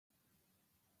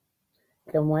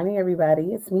Good morning,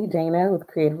 everybody. It's me, Dana, with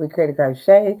Creatively Creative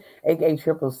Crochet, aka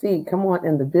Triple C. Come on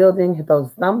in the building, hit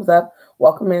those thumbs up.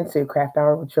 Welcome into Craft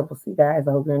Hour with Triple C, guys.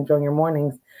 I hope you're enjoying your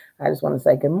mornings. I just want to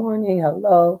say good morning,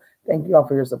 hello. Thank you all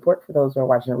for your support. For those who are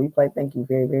watching the replay, thank you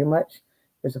very, very much.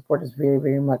 Your support is very,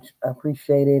 very much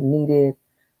appreciated, needed,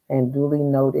 and duly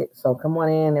noted. So come on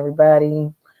in,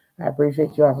 everybody. I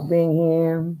appreciate you all for being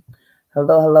here.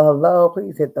 Hello, hello, hello.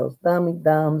 Please hit those thummy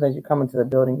thumbs as you come into the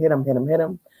building. Hit them, hit them, hit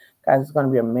them. Guys, it's going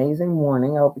to be an amazing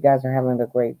morning. I hope you guys are having a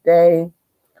great day.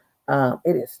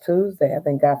 It is Tuesday. I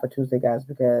thank God for Tuesday, guys,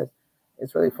 because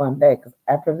it's a really fun day. Because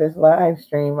after this live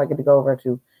stream, I get to go over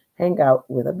to hang out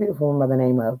with a beautiful woman by the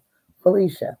name of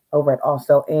Felicia over at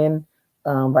Also In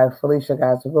by Felicia,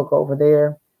 guys. So we'll go over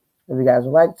there if you guys would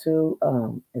like to.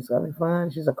 It's going to be fun.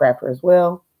 She's a crafter as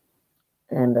well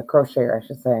and a crocheter, I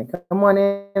should say. Come on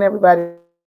in, everybody.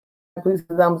 Please hit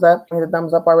the thumbs up. Hit the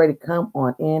thumbs up already. Come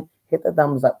on in. Hit the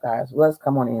thumbs up, guys. Let's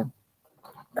come on in.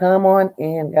 Come on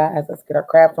in, guys. Let's get our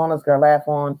crafts on. Let's get our laugh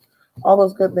on. All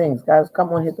those good things, guys. Come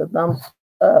on, hit the thumbs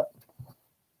up.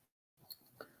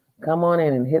 Come on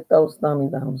in and hit those thummy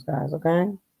thumbs, guys.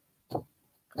 Okay.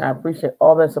 I appreciate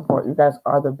all the support. You guys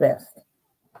are the best.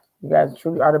 You guys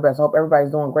truly are the best. I hope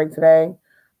everybody's doing great today.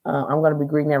 I'm going to be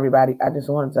greeting everybody. I just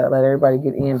wanted to let everybody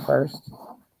get in first.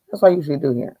 That's what I usually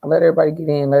do here. I let everybody get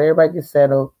in, let everybody get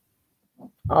settled,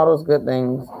 all those good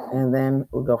things, and then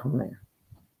we'll go from there.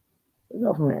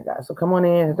 We'll go from there, guys. So come on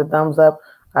in, hit the thumbs up.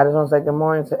 I just want to say good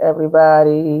morning to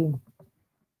everybody.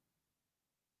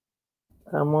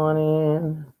 Come on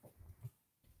in.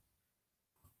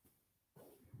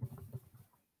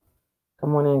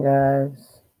 Come on in,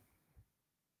 guys.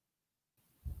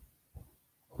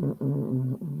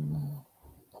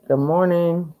 Good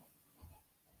morning.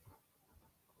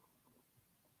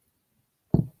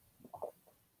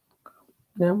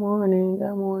 Good morning.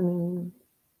 Good morning.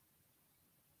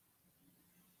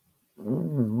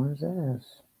 Where's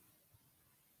this?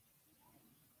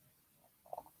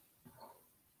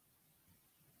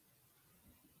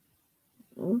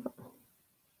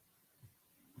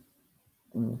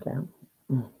 Okay.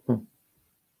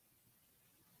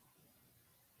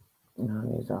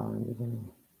 No, these are in the beginning.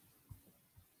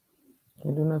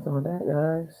 Can't do nothing with that,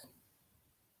 guys.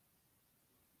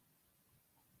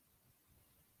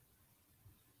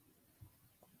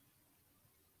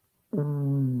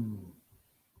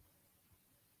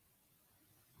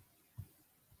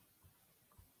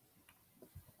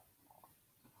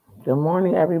 Good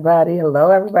morning, everybody.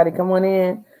 Hello, everybody. Come on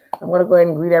in. I'm going to go ahead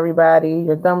and greet everybody.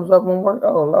 Your thumbs up won't work.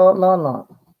 Oh, Lord, Lord, Lord.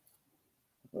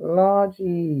 Lord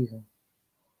Jesus.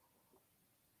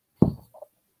 All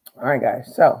right,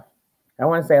 guys. So I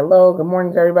want to say hello. Good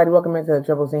morning to everybody. Welcome into the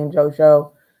Triple C and Joe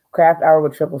Show. Craft Hour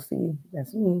with Triple C.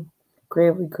 That's me.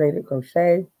 Creatively Creative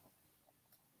Crochet.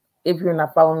 If you're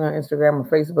not following me on Instagram or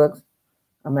Facebook,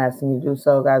 I'm asking you to do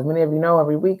so, guys. Many of you know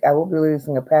every week I will be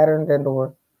releasing a pattern and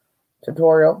or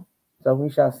tutorial. So we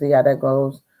shall see how that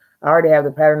goes. I already have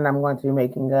the pattern I'm going to be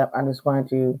making up. I'm just going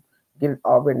to get it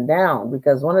all written down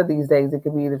because one of these days it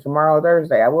could be either tomorrow or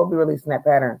Thursday. I will be releasing that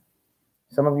pattern.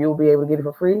 Some of you will be able to get it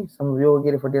for free. Some of you will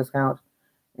get it for discount.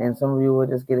 And some of you will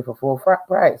just get it for full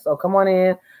price. So come on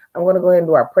in. I'm going to go ahead and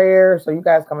do our prayer. So you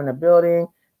guys come in the building.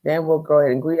 Then we'll go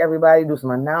ahead and greet everybody, do some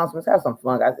announcements, have some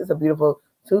fun, guys. It's a beautiful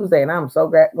Tuesday, and I'm so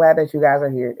glad that you guys are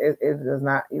here. It does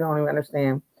not, you don't even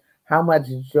understand how much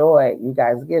joy you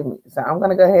guys give me. So I'm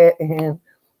going to go ahead and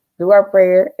do our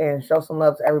prayer and show some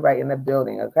love to everybody in the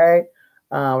building, okay?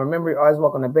 Remember, you're always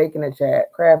welcome to bake in the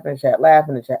chat, craft in the chat, laugh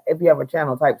in the chat. If you have a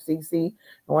channel, type CC, and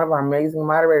one of our amazing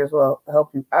moderators will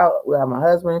help you out. We'll have my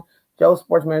husband, Joe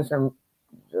Sports Ministry,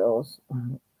 Joe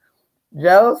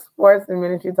Sports and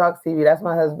Ministry Talks TV. That's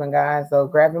my husband, guys. So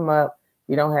grab him up.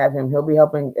 If you don't have him, he'll be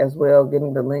helping as well,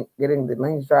 getting the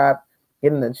links dropped,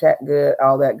 getting the chat good,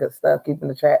 all that good stuff, keeping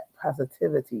the chat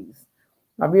positivities.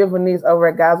 My beautiful niece over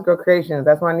at God's Girl Creations,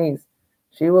 that's my niece.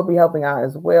 She will be helping out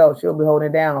as well. She'll be holding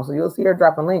it down. So you'll see her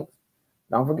dropping links.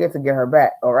 Don't forget to get her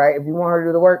back. All right. If you want her to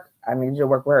do the work, I need you to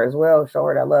work with her as well. Show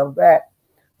her that love back.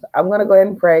 So I'm going to go ahead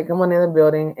and pray. Come on in the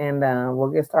building and we'll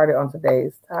get started on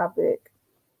today's topic.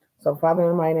 So, Father, in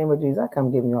the mighty name of Jesus, I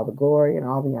come giving you all the glory and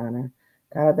all the honor.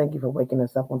 God, I thank you for waking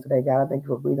us up on today. God, I thank you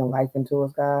for breathing life into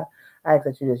us, God. I ask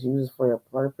that you just use us for your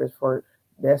purpose, for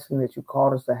destiny that you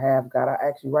called us to have. God, I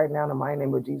ask you right now in the mighty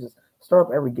name of Jesus, stir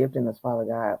up every gift in us, Father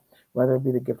God, whether it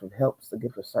be the gift of help, the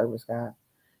gift of service, God.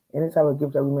 Any type of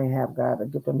gift that we may have, God, the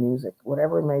gift of music,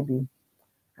 whatever it may be,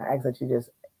 I ask that you just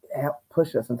help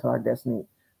push us into our destiny,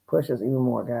 push us even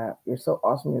more, God. You're so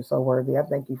awesome. You're so worthy. I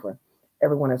thank you for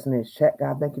everyone that's in this chat,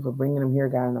 God. Thank you for bringing them here,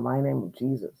 God, in the mighty name of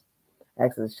Jesus.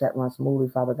 Access chat run smoothly,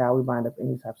 Father God. We bind up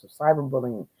any types of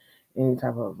cyberbullying, any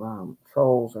type of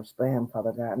trolls or spam,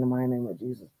 Father God. In the mighty name of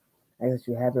Jesus, I ask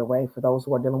that you have your way. For those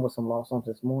who are dealing with some loss on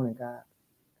this morning, God,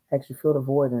 I ask you fill the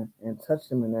void and touch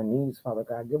them in their needs, Father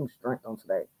God. Give them strength on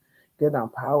today. Give them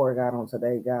power, God, on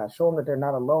today, God. Show them that they're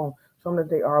not alone. Show them that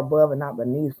they are above and not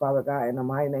beneath, Father God. In the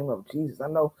mighty name of Jesus, I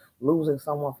know losing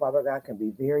someone, Father God, can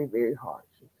be very, very hard.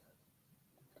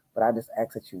 But I just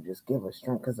ask that you just give us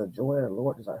strength, because the joy of the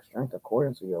Lord is our strength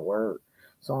according to your word.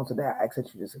 So on today, I ask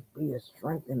that you just be a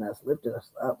strength in us, lift us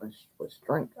up with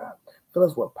strength, God. Fill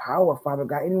us with power, Father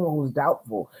God. Anyone who's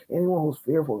doubtful, anyone who's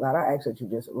fearful, God, I ask that you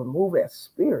just remove that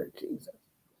spirit, Jesus.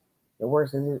 The word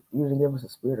says it usually give us a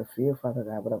spirit of fear, Father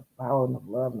God, but of power and of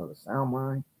love and of a sound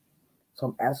mind. So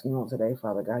I'm asking you on today,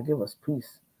 Father God, give us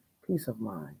peace of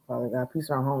mind, Father God, peace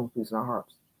in our homes, peace in our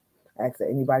hearts. I ask that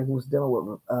anybody who's dealing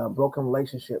with broken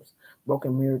relationships,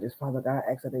 broken marriages, Father God,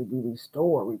 I ask that they be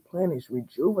restored, replenished,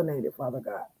 rejuvenated, Father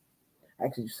God. I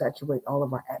ask that you saturate all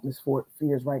of our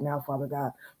atmospheres right now, Father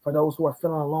God. For those who are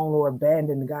feeling alone or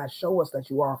abandoned, God, show us that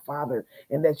you are a Father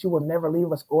and that you will never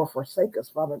leave us or forsake us,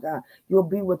 Father God. You'll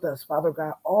be with us, Father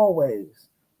God, always.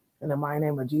 In the mighty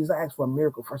name of Jesus, I ask for a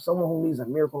miracle for someone who needs a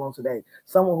miracle on today,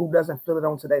 someone who doesn't feel it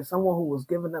on today, someone who was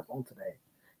giving up on today.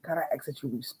 God, I ask that you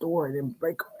restore it and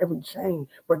break every chain,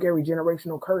 break every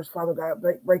generational curse, Father God.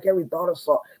 Break every thought of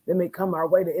assault that may come our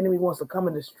way. The enemy wants to come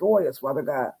and destroy us, Father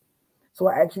God. So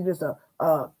I ask you just to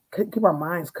keep our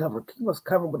minds covered. Keep us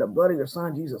covered with the blood of your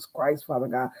Son, Jesus Christ, Father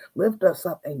God. Lift us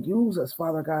up and use us,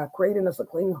 Father God. Create in us a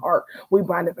clean heart. We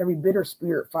bind up every bitter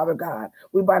spirit, Father God.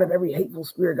 We bind up every hateful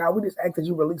spirit, God. We just ask that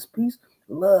you release peace,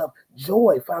 love,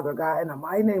 joy, Father God. In the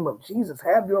mighty name of Jesus,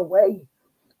 have your way.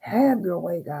 Have your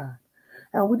way, God.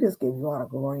 And we just give you all the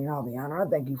glory and all the honor. I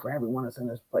thank you for everyone that's in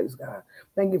this place, God.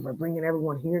 Thank you for bringing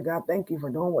everyone here, God. Thank you for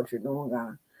doing what you're doing,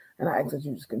 God. And I ask that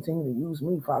you just continue to use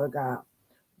me, Father God.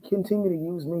 Continue to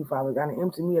use me, Father God, and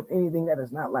empty me of anything that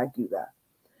is not like you, God.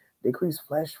 Decrease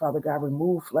flesh, Father God.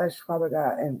 Remove flesh, Father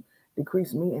God, and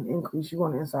decrease me and increase you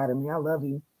on the inside of me. I love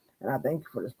you. And I thank you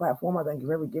for this platform. I thank you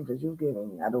for every gift that you've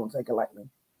given me. I don't take it lightly. In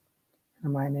the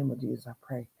mighty name of Jesus, I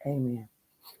pray. Amen.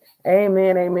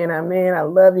 Amen, amen, amen. I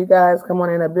love you guys. Come on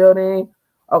in the building.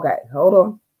 Okay, hold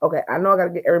on. Okay, I know I got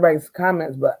to get everybody's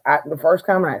comments, but the first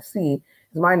comment I see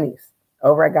is my niece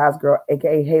over at God's Girl,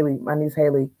 a.k.a. Haley. My niece,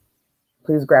 Haley.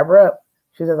 Please grab her up.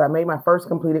 She says, I made my first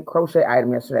completed crochet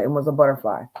item yesterday and was a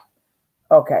butterfly.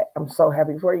 Okay, I'm so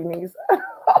happy for you, niece.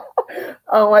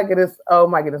 Oh my goodness. Oh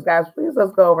my goodness. Guys, please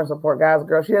let's go over and support God's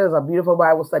Girl. She does a beautiful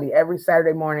Bible study every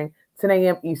Saturday morning, 10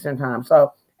 a.m. Eastern time.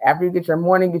 So after you get your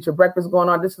morning, get your breakfast going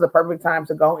on, this is the perfect time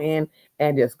to go in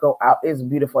and just go out. It's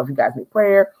beautiful. If you guys need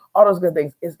prayer, all those good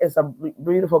things, it's a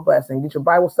beautiful blessing. Get your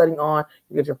Bible study on,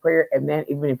 you get your prayer, and then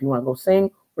even if you want to go sing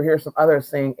or hear some others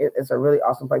sing, it's a really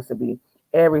awesome place to be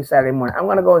every Saturday morning. I'm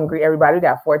going to go and greet everybody. We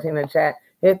got 14 in the chat.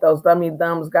 Hit those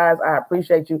thumbs, guys. I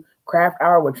appreciate you. Craft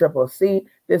Hour with Triple C.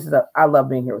 I love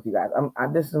being here with you guys.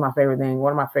 This is my favorite thing.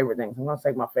 One of my favorite things. I'm going to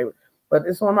say my favorite, but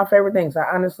this is one of my favorite things. I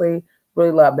honestly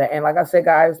really love that. And like I said,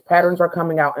 guys, patterns are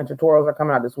coming out and tutorials are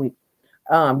coming out this week.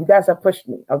 You guys have pushed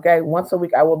me. Okay. Once a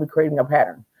week, I will be creating a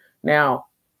pattern. Now,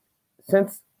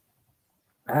 since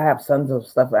I have tons of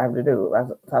stuff I have to do,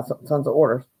 tons of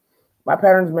orders, my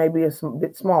patterns may be a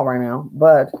bit small right now,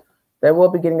 but they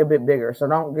will be getting a bit bigger. So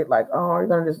don't get like, oh, you're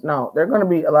going to just, no, they're going to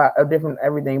be a lot of different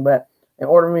everything. But in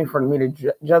order for me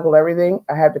to juggle everything,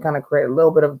 I have to kind of create a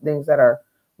little bit of things that are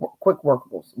quick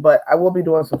workables. But I will be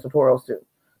doing some tutorials too.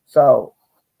 So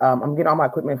I'm getting all my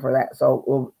equipment for that.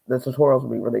 So the tutorials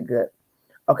will be really good.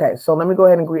 Okay, so let me go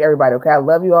ahead and greet everybody. Okay, I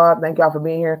love you all. Thank y'all for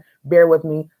being here. Bear with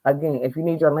me. Again, if you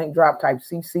need your link drop, type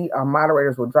CC. Our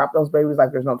moderators will drop those babies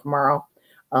like there's no tomorrow.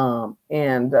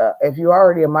 If you're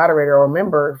already a moderator or a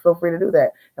member, feel free to do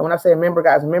that. And when I say a member,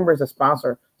 guys, a member is a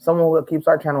sponsor, someone who keeps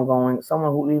our channel going,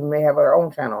 someone who even may have their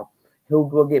own channel, who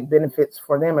will get benefits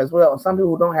for them as well. And some people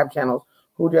who don't have channels,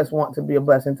 who just want to be a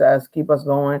blessing to us, keep us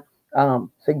going,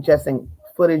 suggesting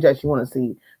footage that you want to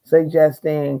see,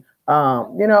 suggesting,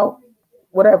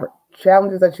 whatever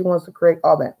challenges that you want us to create,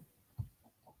 all that.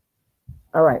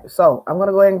 All right, so I'm going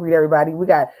to go ahead and greet everybody. We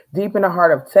got Deep in the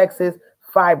Heart of Texas,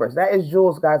 Fibers. That is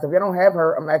Jules, guys. If you don't have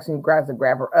her, I'm asking you guys to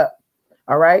grab her up.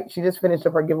 All right, she just finished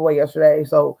up her giveaway yesterday.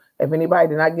 So if anybody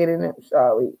did not get in it,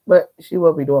 sorry, but she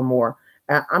will be doing more.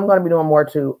 And I'm going to be doing more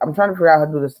too. I'm trying to figure out how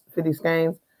to do this 50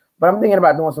 skeins, but I'm thinking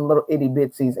about doing some little itty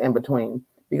bitsies in between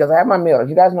because I have my mailers.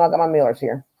 You guys know I got my mailers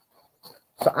here.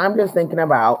 So I'm just thinking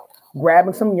about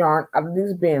grabbing some yarn out of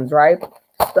these bins, right?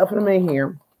 Stuffing them in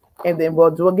here, and then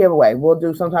we'll do a giveaway. We'll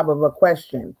do some type of a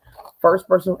question. First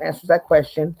person who answers that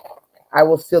question, I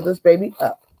will seal this baby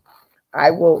up.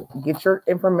 I will get your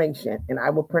information and I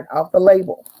will print off the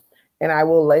label and I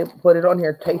will put it on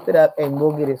here, tape it up, and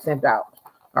we'll get it sent out.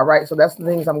 All right. So that's the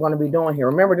things I'm going to be doing here.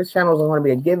 Remember, this channel is going to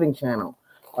be a giving channel.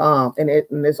 And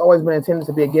it's always been intended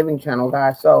to be a giving channel,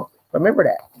 guys. So remember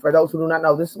that. For those who do not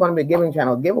know, this is going to be a giving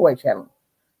channel, giveaway channel,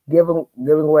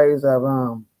 giveaways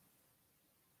of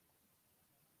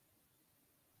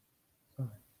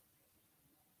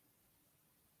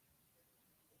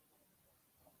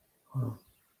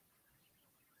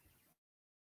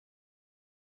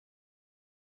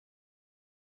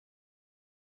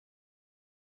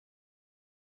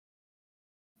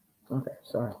okay,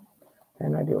 sorry, I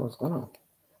had no idea what's going on.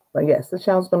 But yes, this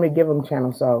channel is going to be a giving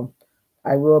channel, so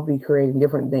I will be creating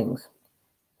different things.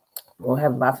 We'll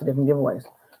have lots of different giveaways.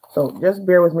 So just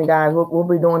bear with me, guys. We'll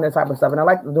be doing this type of stuff. And I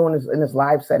like doing this in this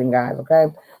live setting, guys, okay?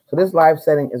 So this live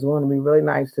setting is going to be really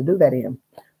nice to do that in.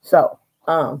 So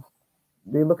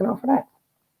be looking out for that.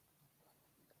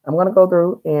 I'm going to go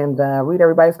through and read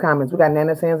everybody's comments. We got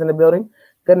Nana's Hands in the building.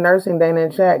 Good nursing, Dana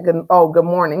in chat. Good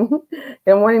morning.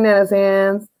 Good morning, Nana's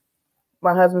Hands.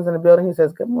 My husband's in the building. He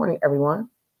says, good morning, everyone.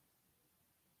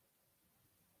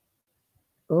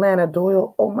 Lana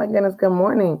Doyle. Oh my goodness. Good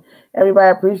morning. Everybody,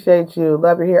 appreciate you.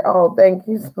 Love you here. Oh, thank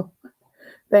you so much.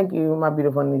 Thank you, my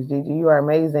beautiful niece Gigi. You are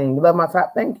amazing. You love my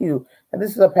top. Thank you. And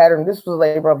this is a pattern. This was a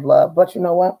labor of love. But you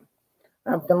know what?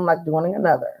 I'm feeling like doing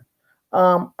another.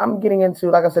 I'm getting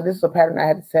into, like I said, this is a pattern I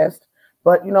had to test.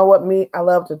 But you know what? I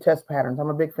love to test patterns. I'm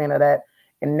a big fan of that.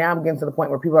 And now I'm getting to the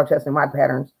point where people are testing my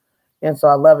patterns. And so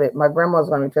I love it. My grandma's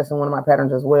going to be testing one of my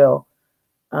patterns as well.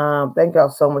 Thank y'all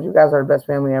so much. You guys are the best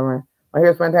family ever. My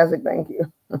hair's fantastic. Thank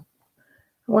you. I'm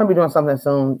going to be doing something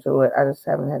soon to it. I just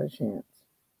haven't had a chance.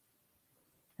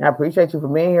 And I appreciate you for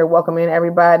being here. Welcome in,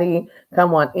 everybody.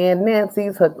 Come on in.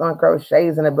 Nancy's Hooked on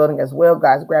Crochets in the building as well.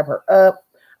 Guys, grab her up.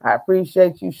 I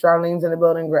appreciate you. Charlene's in the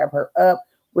building. Grab her up.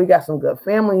 We got some good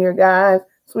family here, guys.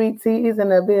 Sweet Tea's in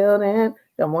the building.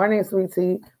 Good morning, Sweet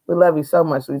Tea. We love you so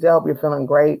much, Sweet Tea. I hope you're feeling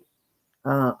great.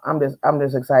 I'm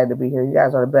just excited to be here. You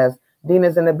guys are the best.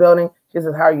 Dina's in the building. She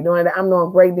says, how are you doing? I'm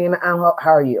doing great, Dina. How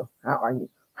are you?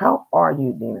 How are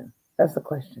you, Dina? That's the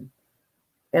question.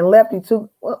 And Lefty, too.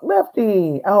 Well,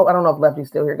 Lefty. I don't know if Lefty's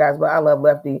still here, guys, but I love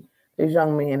Lefty. This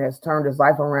young man has turned his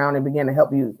life around and began to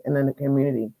help youth in the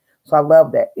community. So I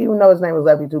love that. Even though his name is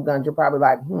Lefty Two Guns, you're probably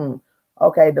like,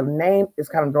 okay, the name is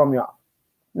kind of throwing me off.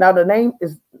 Now, the name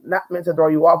is not meant to throw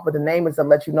you off, but the name is to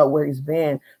let you know where he's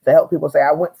been, to help people say,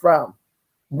 I went from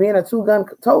being a two-gun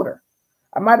toter.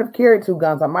 I might have carried two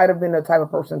guns. I might have been the type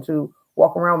of person to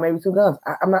walk around maybe two guns.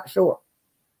 I'm not sure.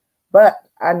 But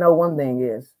I know one thing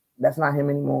is that's not him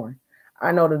anymore.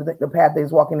 I know that the path that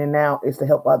he's walking in now is to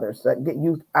help others, to get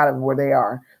youth out of where they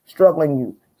are,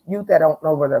 struggling youth that don't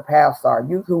know where their paths are,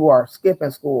 youth who are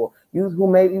skipping school, youth who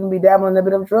may even be dabbling in a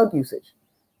bit of drug usage.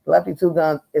 Lefty Two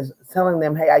Guns is telling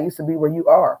them, hey, I used to be where you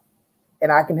are,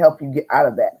 and I can help you get out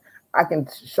of that. I can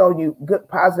show you good,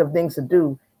 positive things to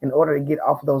do in order to get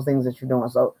off of those things that you're doing.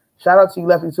 So shout out to you,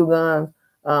 Lefty Two Guns.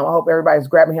 I hope everybody's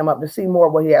grabbing him up to see more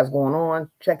of what he has going on,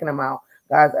 checking him out.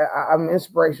 Guys, I'm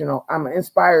inspirational. I'm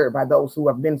inspired by those who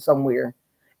have been somewhere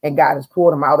and God has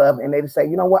pulled them out of, and they just say,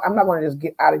 you know what? I'm not going to just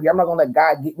get out of here. I'm not going to let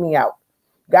God get me out.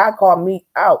 God called me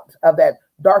out of that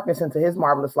darkness into his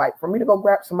marvelous light for me to go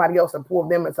grab somebody else and pull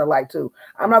them into light too.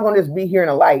 I'm not going to just be here in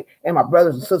the light and my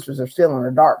brothers and sisters are still in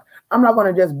the dark. I'm not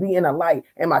going to just be in the light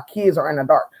and my kids are in the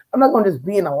dark. I'm not going to just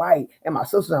be in the light and my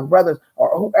sisters and brothers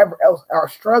or whoever else are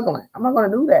struggling. I'm not going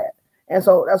to do that. And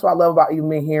so that's what I love about you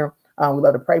being here. We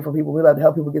love to pray for people. We love to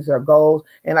help people get to their goals.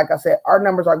 And like I said, our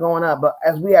numbers are going up. But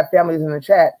as we have families in the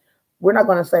chat, we're not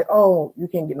going to say, oh, you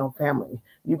can't get no family.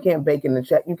 You can't bake in the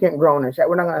chat. You can't grow in the chat.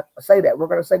 We're not going to say that. We're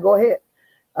going to say, go ahead.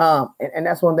 And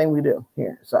that's one thing we do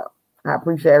here. So I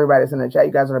appreciate everybody that's in the chat.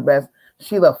 You guys are the best.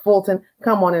 Sheila Fulton,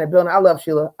 come on in the building. I love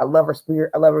Sheila. I love her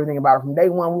spirit. I love everything about her. From day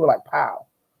one, we were like, pow.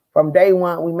 From day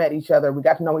one, we met each other. We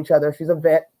got to know each other. She's a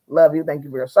vet. Love you. Thank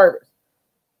you for your service.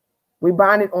 We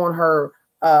bonded on her,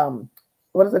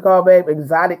 what is it called, babe?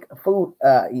 Exotic food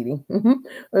eating.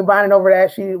 We bonded over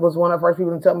that. She was one of the first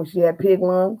people to tell me she had pig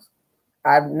lungs.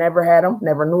 I've never had them,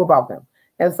 never knew about them.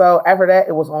 And so after that,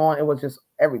 it was just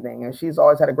everything. And she's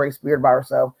always had a great spirit about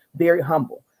herself, very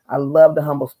humble. I love the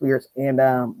humble spirits and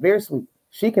very sweet.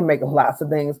 She can make lots of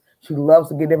things. She loves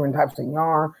to get different types of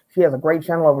yarn. She has a great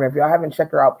channel over there. If y'all haven't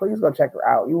checked her out, please go check her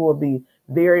out. You will be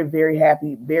very, very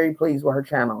happy, very pleased with her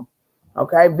channel.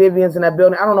 Okay, Vivian's in that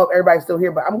building. I don't know if everybody's still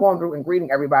here, but I'm going through and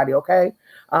greeting everybody, okay?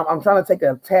 I'm trying to take it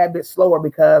a tad bit slower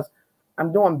because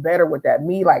I'm doing better with that.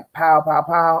 Me like pow, pow,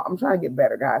 pow. I'm trying to get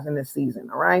better, guys, in this season,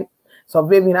 all right? So,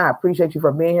 Vivian, I appreciate you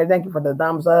for being here. Thank you for the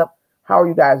thumbs up. How are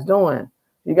you guys doing?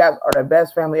 You guys are the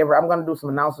best family ever. I'm going to do some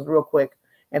announcements real quick,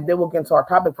 and then we'll get into our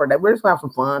topic for that. We're just going to have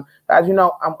some fun. Guys, you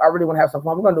know, I really want to have some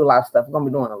fun. We're going to do a lot of stuff. We're going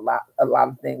to be doing a lot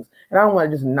of things. And I don't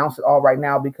want to just announce it all right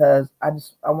now because I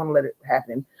want to let it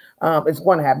happen. It's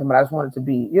going to happen, but I just want it to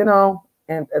be, you know,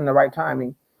 in the right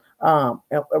timing. And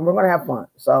we're going to have fun.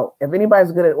 So if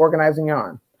anybody's good at organizing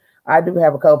yarn, I do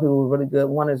have a couple people who are really good.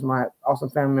 One is my awesome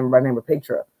family member by the name of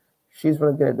Petra. She's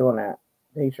really good at doing that.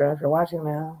 Petra, if you're watching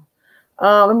now.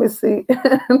 Let me see.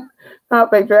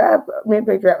 Petra, me and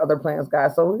Petra have other plans,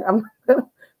 guys. So I'm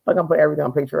gonna put everything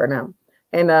on Petra right now.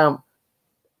 And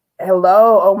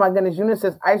hello, oh my goodness, Eunice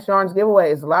says Ice Yarns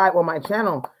giveaway is live on my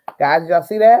channel, guys. Did y'all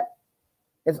see that?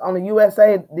 It's on the US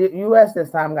this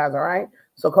time, guys. All right.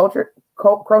 So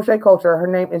Crochet Culture. Her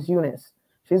name is Eunice.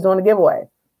 She's doing the giveaway.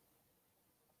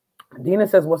 Dina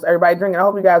says, "What's everybody drinking?" I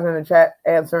hope you guys are in the chat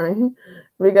answering.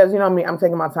 Because you know me, I'm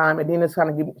taking my time, and Dina's kind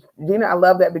of Dina. I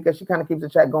love that because she kind of keeps the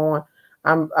chat going.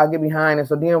 I get behind, and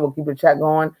so Dina will keep the chat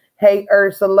going. Hey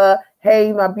Ursula,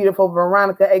 hey my beautiful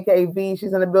Veronica, aka V.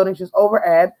 She's in the building. She's over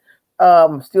at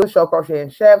Steel Show Crochet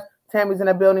and Chefs. Tammy's in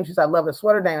the building. She said, "I love the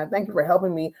sweater, Dana. Thank you for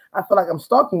helping me. I feel like I'm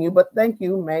stalking you, but thank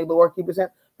you, May Lord, keep it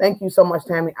sent. Thank you so much,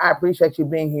 Tammy. I appreciate you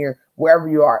being here wherever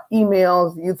you are.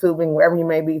 Emails, YouTubing, wherever you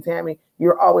may be, Tammy.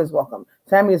 You're always welcome.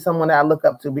 Tammy is someone that I look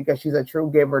up to because she's a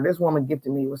true giver. This woman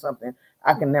gifted me with something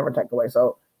I can never take away.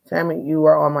 So, Tammy, you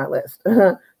are on my list.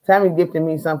 Tammy gifted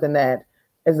me something that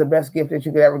is the best gift that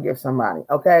you could ever give somebody.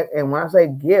 Okay? And when I say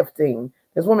gifting,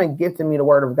 this woman gifted me the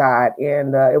Word of God,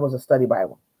 and it was a study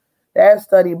Bible. That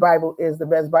study Bible is the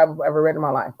best Bible I've ever read in my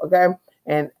life. Okay?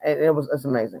 And it's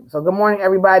amazing. So, good morning,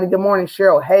 everybody. Good morning,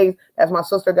 Cheryl Hayes. That's my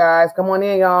sister, guys. Come on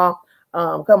in, y'all.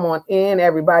 Come on in,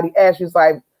 everybody. Ashley's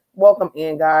like, welcome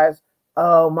in, guys.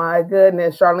 Oh my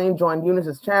goodness. Charlene joined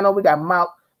Eunice's channel. We got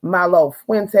Malo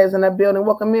Fuentes in the building.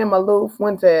 Welcome in, Malo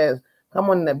Fuentes. Come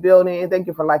on in the building. Thank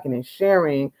you for liking and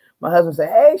sharing. My husband said,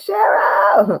 hey,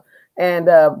 Cheryl. And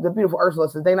the beautiful Ursula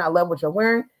says, Dana, I love what you're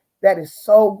wearing. That is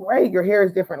so great. Your hair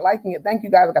is different. Liking it. Thank you,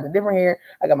 guys. I got the different hair.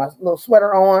 I got my little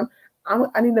sweater on.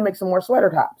 I need to make some more sweater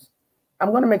tops.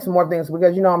 I'm going to make some more things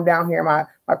because, you know, I'm down here.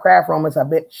 My craft room is a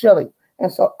bit chilly.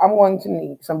 And so I'm going to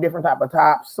need some different type of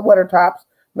tops, sweater tops,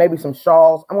 maybe some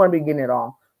shawls. I'm going to be getting it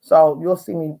all. So you'll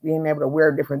see me being able to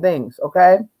wear different things,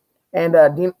 okay? And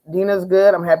Dina's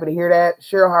good. I'm happy to hear that.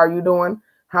 Cheryl, how are you doing?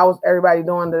 How's everybody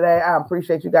doing today? I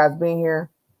appreciate you guys being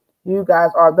here. You guys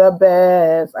are the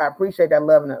best. I appreciate that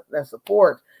love and that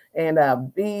support. And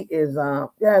B is,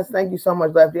 yes, thank you so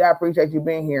much, Lefty. I appreciate you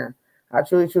being here. I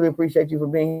truly, truly appreciate you for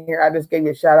being here. I just gave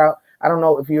you a shout out. I don't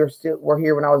know if you were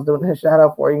here when I was doing this shout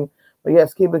out for you. But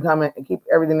yes, keep it coming and keep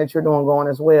everything that you're doing going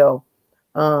as well.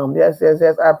 Yes.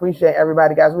 I appreciate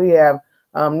everybody, guys. We have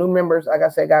new members. Like I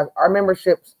said, guys, our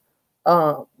memberships,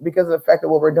 because of the fact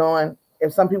of what we're doing,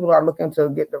 if some people are looking to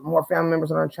get more family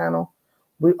members on our channel,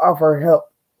 we offer help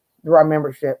through our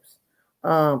memberships.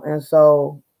 And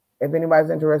so if anybody's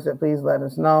interested, please let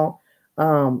us know.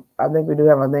 I think we do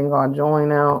have a thing called join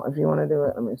now. If you want to do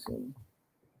it, let me see.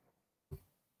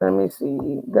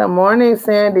 Good morning,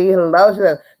 Sandy. Hello. She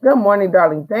says, good morning,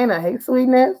 darling Dana. Hey,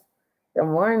 sweetness. Good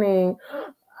morning.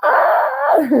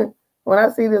 When I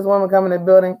see this woman come in the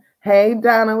building, hey,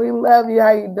 Donna, we love you.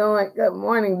 How you doing? Good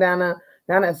morning, Donna.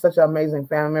 Donna is such an amazing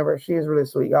family member. She is really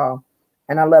sweet, y'all.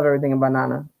 And I love everything about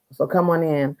Donna. So come on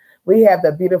in. We have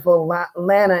the beautiful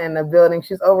Lana in the building.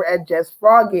 She's over at Just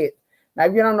Frog It. Now,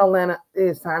 if you don't know Lana, it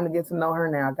is time to get to know her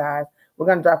now, guys. We're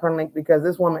going to drop her link because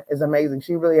this woman is amazing.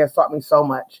 She really has taught me so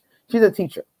much. She's a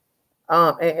teacher.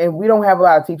 And we don't have a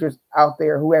lot of teachers out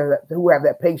there who have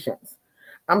that patience.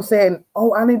 I'm saying,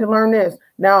 oh, I need to learn this.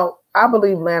 Now, I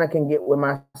believe Lana can get with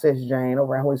my sis Jane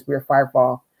over at Holy Spirit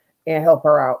Firefall and help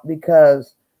her out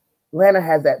because Lana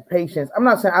has that patience. I'm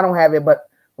not saying I don't have it, but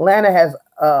Lana has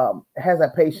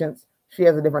that patience. She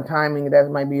has a different timing that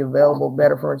might be available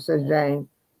better for sis Jane.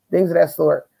 Things of that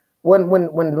sort. When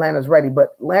Lana's ready,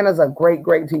 but Lana's a great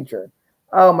teacher.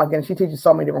 Oh my goodness, she teaches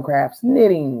so many different crafts,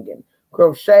 knitting and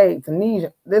crochet,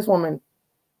 Tunisia. This woman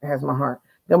has my heart.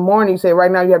 Good morning. You say right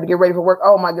now you have to get ready for work.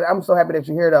 Oh my God, I'm so happy that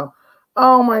you're here though.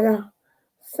 Oh my God,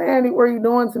 Sandy, what are you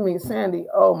doing to me, Sandy?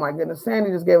 Oh my goodness,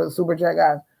 Sandy just gave us a super chat,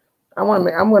 guys. I'm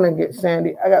gonna get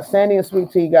Sandy. I got Sandy and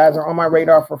Sweet Tea, guys, are on my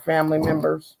radar for family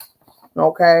members.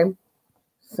 Okay,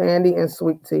 Sandy and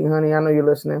Sweet Tea, honey, I know you're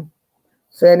listening.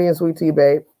 Sandy and Sweet Tea,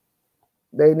 babe.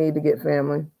 They need to get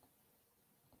family.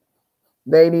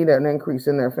 They need an increase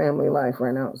in their family life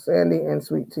right now. Sandy and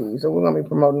Sweet Tea. So we're going to be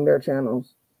promoting their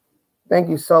channels. Thank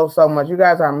you so much. You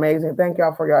guys are amazing. Thank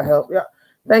y'all for your help.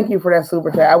 Thank you for that super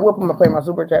chat. I will play my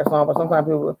super chat song, but sometimes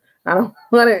people, I don't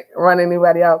want to run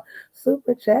anybody out.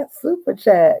 Super chat, super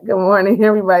chat. Good morning,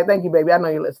 everybody. Thank you, baby. I know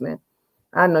you're listening.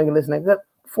 I know you're listening. Good.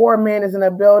 4 men is in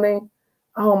the building.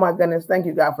 Oh my goodness. Thank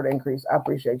you, God, for the increase. I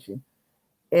appreciate you.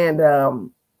 And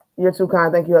you're too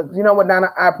kind. Thank you. You know what, Donna?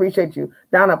 I appreciate you.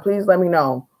 Donna, please let me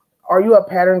know. Are you a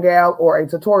pattern gal or a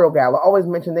tutorial gal? I always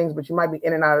mention things, but you might be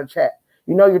in and out of the chat.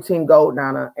 You know your team gold,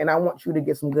 Donna, and I want you to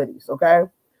get some goodies, okay?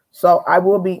 So I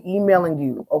will be emailing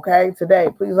you, okay, today.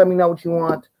 Please let me know what you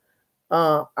want.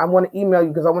 I want to email you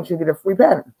because I want you to get a free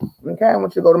pattern, okay? I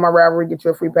want you to go to my Ravelry, get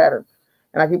you a free pattern.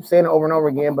 And I keep saying it over and over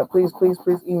again, but please, please,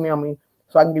 please email me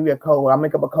so I can give you a code. I'll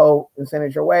make up a code and send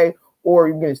it your way, or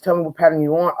you can just tell me what pattern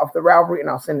you want off the Ravelry, and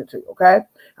I'll send it to you, okay?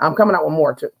 I'm coming out with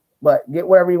more, too, but get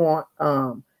whatever you want,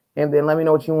 and then let me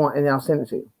know what you want, and then I'll send it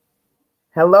to you.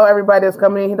 Hello, everybody that's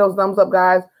coming in. Hit those thumbs up,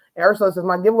 guys. And Ursula says,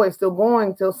 my giveaway is still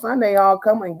going till Sunday. Y'all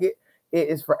come and get it.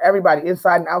 It's for everybody,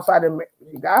 inside and outside of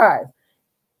guys.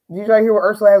 Did you hear what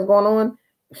Ursula has going on?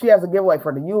 She has a giveaway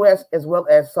for the U.S. as well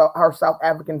as her South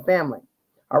African family.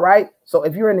 All right? So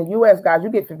if you're in the U.S., guys, you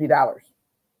get $50.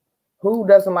 Who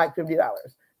doesn't like $50?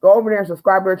 Go over there and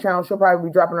subscribe to her channel. She'll probably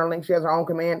be dropping her link. She has her own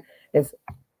command. It's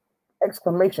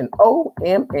exclamation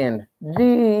OMNG.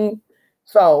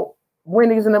 So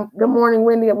Wendy's in the good morning,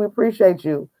 Wendy. We appreciate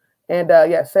you. And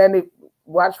yeah, Sandy,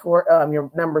 watch for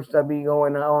your numbers to be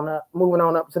going on up, moving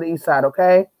on up to the east side,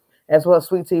 okay? As well as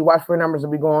Sweet Tea, watch for your numbers to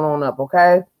be going on up,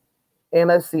 okay? And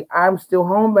let's see, I'm still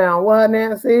homebound. What,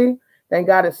 Nancy? Thank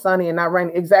God it's sunny and not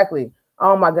raining. Exactly.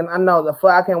 Oh my goodness, I know the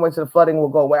flood. I can't wait till the flooding will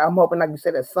go away. I'm hoping, like you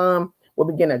said, that sun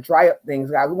will begin to dry up things,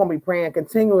 guys. We're gonna be praying,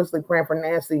 continuously praying for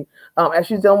Nancy as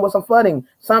she's dealing with some flooding.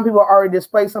 Some people are already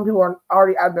displaced. Some people are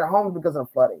already out of their homes because of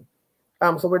flooding.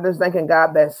 So we're just thanking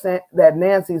God that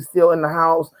Nancy's still in the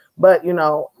house, but you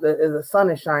know the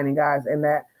sun is shining, guys, and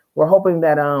that we're hoping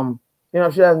that you know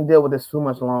she doesn't deal with this too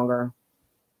much longer.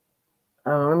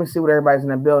 Let me see what everybody's in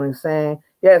the building saying.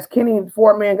 Yes, Kenny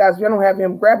Ford, man, guys, if you don't have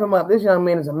him, grab him up. This young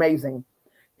man is amazing.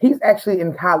 He's actually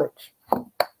in college.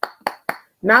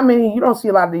 Not many, you don't see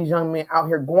a lot of these young men out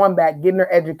here going back, getting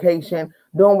their education,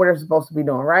 doing what they're supposed to be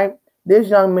doing, right? This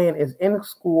young man is in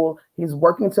school. He's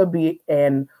working to be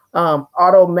an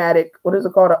automatic, what is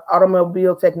it called? An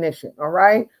automobile technician. All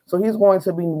right. So he's going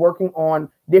to be working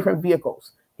on different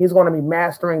vehicles. He's going to be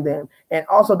mastering them and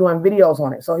also doing videos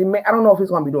on it. So I don't know if he's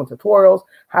going to be doing tutorials,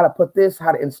 how to put this,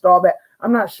 how to install that.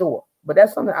 I'm not sure, but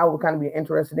that's something I would kind of be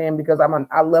interested in because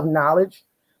I love knowledge.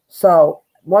 So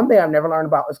one thing I've never learned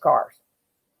about is cars.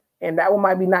 And that one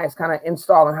might be nice, kind of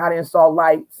installing how to install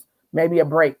lights, maybe a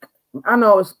brake. I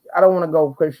know I don't want to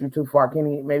go push you too far,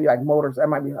 Kenny. Maybe like motors, that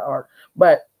might be hard.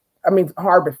 But I mean, it's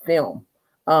hard to film.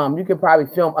 You could probably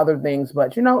film other things,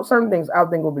 but you know, certain things I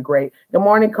think will be great. Good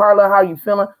morning, Carla. How are you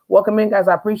feeling? Welcome in, guys.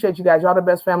 I appreciate you guys. Y'all the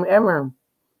best family ever.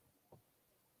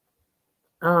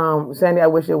 Sandy, I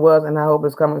wish it was, and I hope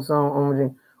it's coming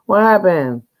soon. What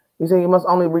happened? You say you must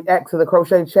only react to the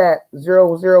crochet chat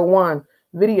 001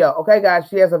 video. Okay, guys,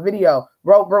 she has a video.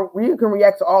 Bro, you can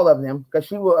react to all of them because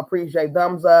she will appreciate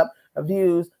thumbs up,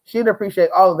 views. She'd appreciate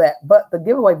all of that. But the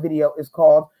giveaway video is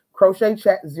called Crochet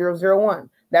Chat 001.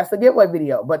 That's the giveaway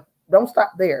video, but don't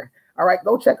stop there. All right,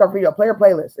 go check our video, play her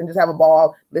playlist, and just have a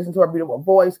ball, listen to her beautiful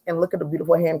voice, and look at the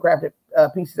beautiful handcrafted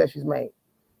pieces that she's made.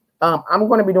 I'm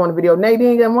going to be doing a video.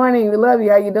 Nadine, good morning. We love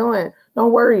you. How you doing? No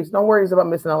worries about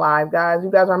missing a live, guys.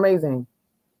 You guys are amazing.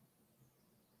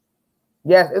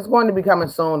 Yes, it's going to be coming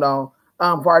soon, though,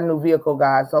 for our new vehicle,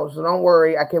 guys. So don't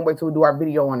worry. I can't wait till we do our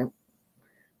video on it.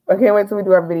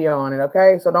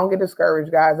 Okay? So don't get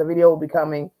discouraged, guys. The video will be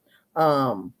coming.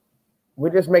 We're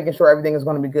just making sure everything is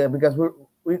going to be good because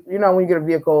we you know, when you get a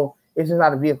vehicle, it's just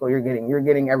not a vehicle you're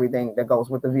getting everything that goes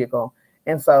with the vehicle.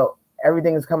 And so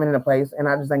everything is coming into place. And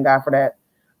I just thank God for that.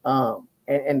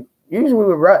 And usually we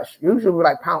would rush. Usually we would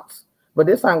like pounce. But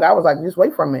this time God was like, just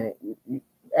wait for a minute. You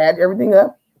add everything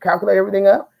up, calculate everything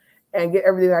up, and get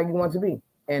everything how you want it to be.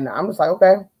 And I'm just like,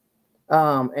 okay.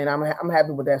 And I'm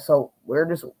happy with that. So we're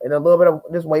just in a little bit of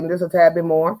just waiting just a tad bit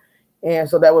more. And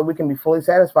so that way we can be fully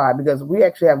satisfied because we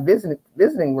actually have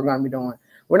visiting we're going to be doing.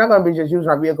 We're not going to be just using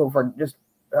our vehicle for just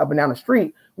up and down the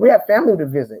street. We have family to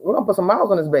visit. We're going to put some miles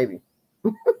on this baby.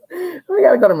 We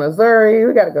got to go to Missouri.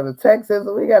 We got to go to Texas.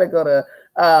 We got to go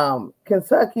to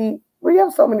Kentucky. We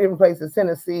have so many different places,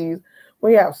 Tennessee.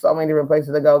 We have so many different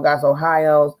places to go. Guys,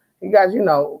 Ohio's. You guys, you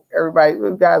know, everybody,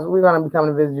 guys, we're going to be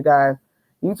coming to visit you guys.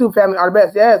 YouTube family are the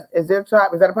best. Yes. Is there a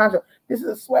top? Is that a poncho? This is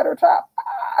a sweater top.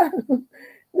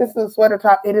 This is a sweater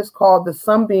top. It is called the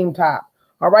Sunbeam top.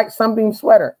 All right, Sunbeam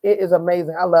sweater. It is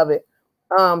amazing. I love it.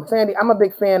 Sandy, I'm a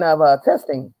big fan of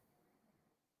testing.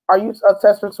 Are you a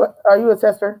tester? Are you a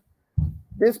tester?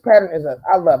 This pattern is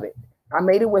I love it. I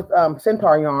made it with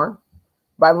Centaur yarn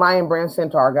by Lion Brand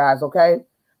Centaur, guys, okay?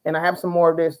 And I have some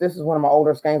more of this. This is one of my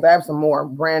older skeins. I have some more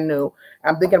brand new.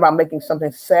 I'm thinking about making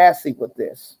something sassy with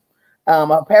this.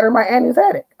 A pattern by Annie's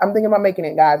Attic. I'm thinking about making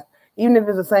it, guys, even if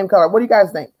it's the same color. What do you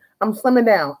guys think? I'm slimming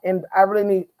down, and I really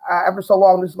need, ever so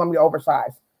long, this is going to be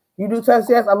oversized. You do tests?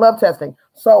 Yes, I love testing.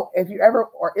 So if you ever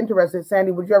are interested,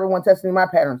 Sandy, would you ever want to test any of my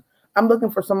patterns? I'm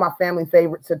looking for some of my family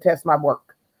favorites to test my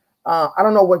work. I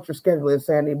don't know what your schedule is,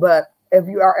 Sandy, but if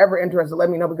you are ever interested, let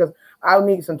me know, because I'll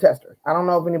need some testers. I don't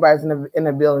know if anybody's in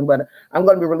the building, but I'm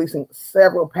going to be releasing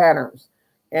several patterns,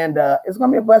 and it's going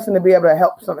to be a blessing to be able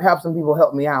to have some people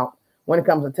help me out when it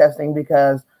comes to testing,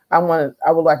 because I would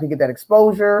like to get that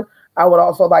exposure. I would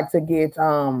also like to get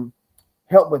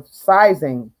help with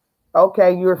sizing.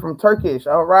 Okay, you're from Turkish.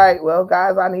 All right. Well,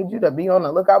 guys, I need you to be on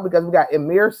the lookout, because we got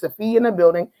Emir Safi in the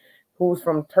building, who's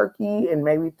from Turkey and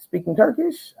maybe speaking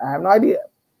Turkish. I have no idea.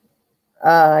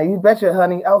 You betcha,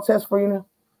 honey. I'll test for you now.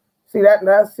 See that?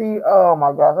 See? Oh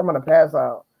my gosh, I'm gonna pass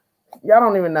out. Y'all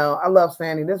don't even know. I love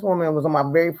Sandy. This woman was on my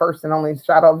very first and only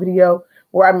shout out video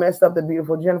where I messed up the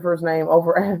beautiful Jennifer's name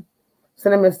over at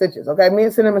Cinnamon Stitches. Okay, me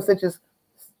and Cinnamon Stitches,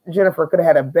 Jennifer, could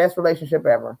have had the best relationship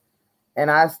ever.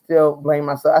 And I still blame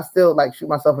myself. I still like shoot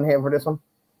myself in the head for this one.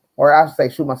 Or I should say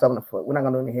shoot myself in the foot. We're not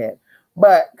going to do it in the head.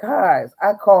 But guys,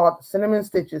 I called Cinnamon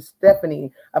Stitches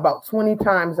Stephanie about 20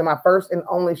 times in my first and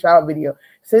only shout out video.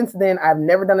 Since then, I've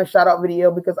never done a shout out video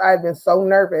because I've been so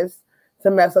nervous to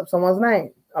mess up someone's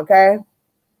name. Okay.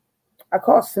 I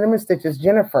called Cinnamon Stitches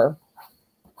Jennifer.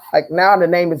 Like now the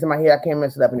name is in my head. I can't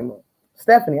mess it up anymore.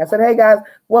 Stephanie. I said, hey guys,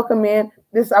 welcome in.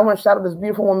 I want to shout out this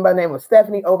beautiful woman by the name of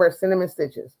Stephanie over at Cinnamon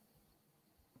Stitches.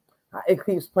 It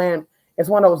keeps playing. It's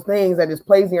one of those things that just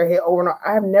plays in your head over and over.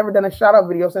 I have never done a shout out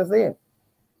video since then.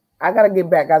 I got to get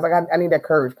back, guys. I need that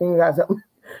courage. Can you guys help me?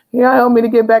 Can you help me to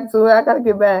get back to it? I got to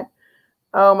get back.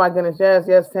 Oh my goodness.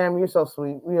 Yes, Tam, you're so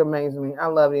sweet. You amaze me. I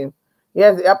love you.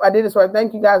 Yes, I did this sweater.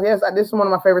 Thank you guys. Yes, this is one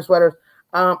of my favorite sweaters.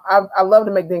 I love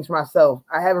to make things for myself.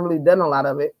 I haven't really done a lot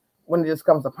of it when it just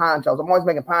comes to ponchos. I'm always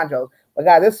making ponchos. But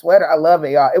guys, this sweater, I love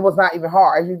it, y'all. It was not even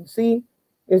hard. As you can see,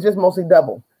 it's just mostly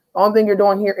double. The only thing you're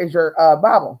doing here is your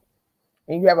bobble.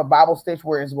 And you have a bobble stitch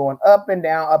where it's going up and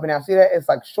down, up and down. See that? It's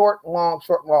like short, long,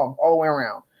 all the way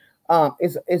around.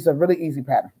 It's a really easy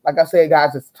pattern. Like I said,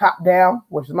 guys, it's top down,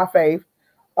 which is my fave.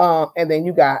 And then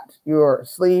you got your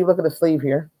sleeve. Look at the sleeve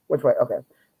here. Which way? Okay.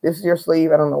 This is your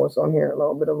sleeve. I don't know what's on here. A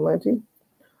little bit of linty.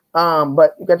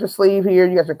 But you got your sleeve here.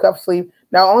 You got your cuff sleeve.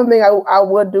 Now, the only thing I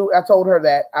would do, I told her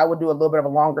that I would do a little bit of a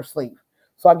longer sleeve.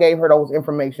 So I gave her those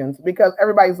informations because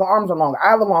everybody's arms are longer.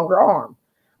 I have a longer arm.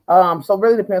 So it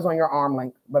really depends on your arm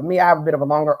length. But me, I have a bit of a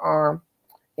longer arm.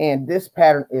 And this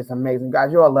pattern is amazing.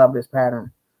 Guys, you'll love this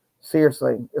pattern.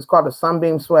 Seriously. It's called the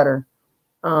Sunbeam Sweater.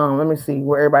 Let me see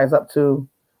where everybody's up to.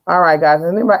 All right, guys.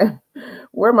 Anybody,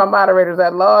 where are my moderators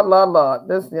at? Lord.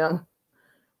 This young.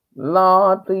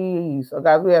 Lord, please. So,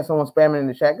 guys, we have someone spamming in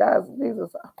the chat. Guys,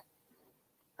 Jesus.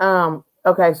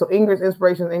 Okay, so Ingrid's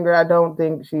Inspirations. Ingrid, I don't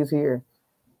think she's here.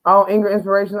 Oh, Ingrid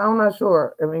Inspiration. I'm not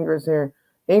sure if Ingrid's here.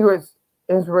 Ingrid's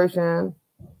Inspiration.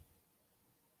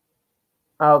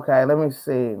 Okay, let me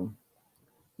see.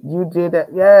 You did that.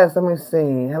 Yes, let me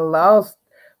see. Hello.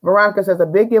 Veronica says a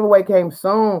big giveaway came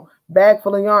soon. Bag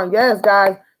full of yarn. Yes,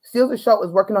 guys. Steals the Show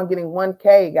is working on getting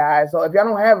 1K, guys. So if y'all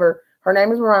don't have her, her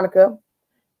name is Veronica.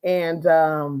 And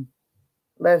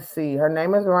let's see. Her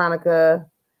name is Veronica.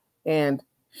 And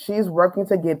she's working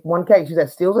to get 1K. She's at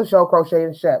Steals the Show Crochet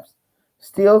and Chefs.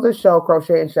 Steals the Show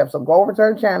Crochet and Chefs. So go over to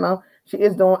her channel. She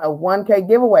is doing a 1K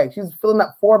giveaway. She's filling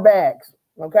up 4 bags.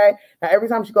 Okay. Now, every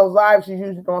time she goes live, she's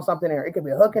usually throwing something in there. It could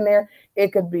be a hook in there.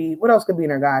 It could be, what else could be in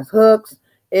there, guys? Hooks.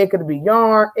 It could be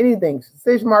yarn, anything.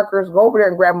 Stitch markers. Go over there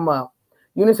and grab them up.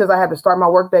 Eunice says, I have to start my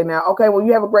work day now. Okay. Well,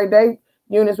 you have a great day,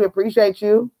 Eunice. We appreciate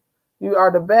you. You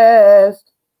are the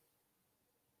best.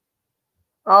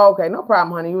 Oh, okay. No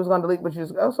problem, honey. You was going to delete, but you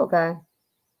just, that's okay.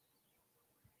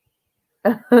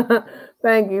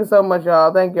 Thank you so much,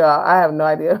 y'all. Thank y'all. I have no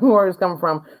idea where it's coming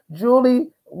from.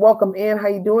 Julie, welcome in. How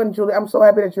you doing, Julie? I'm so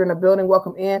happy that you're in the building.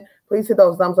 Welcome in. Please hit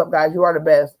those thumbs up, guys. You are the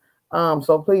best.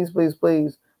 So please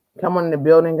come on in the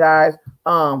building, guys.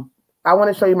 I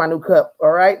want to show you my new cup. All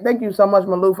right. Thank you so much,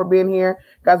 Malou, for being here.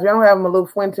 Guys, if you don't have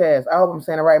Malou Fuentes, I hope I'm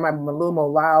saying it right. It might be Malou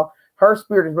Molao. Her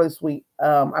spirit is really sweet.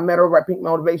 I met her over at Pink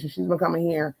Motivation. She's been coming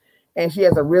here. And she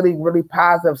has a really, really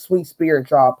positive, sweet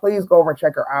spirit, y'all. Please go over and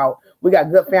check her out. We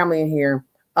got good family in here.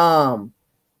 And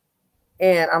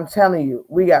I'm telling you,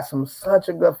 we got such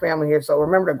a good family here. So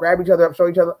remember to grab each other up, show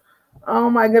each other. Oh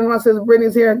my goodness, my sister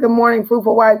Brittany's here. Good morning,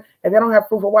 Fruitful Wife. If you don't have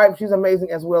Fruitful Wife, she's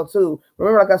amazing as well too.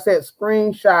 Remember, like I said,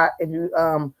 screenshot if you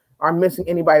are missing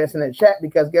anybody that's in the chat,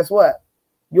 because guess what?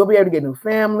 You'll be able to get new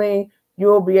family.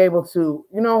 You'll be able to,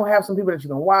 have some people that you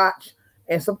can watch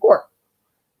and support.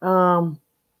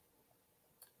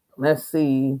 Let's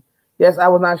see. Yes, I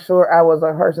was not sure I was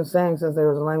a person saying since there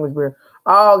was a language barrier.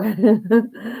 Oh,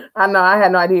 I know. I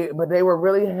had no idea, but they were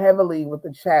really heavily with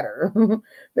the chatter.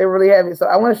 They were really heavy. So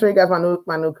I want to show you guys my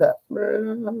new cup.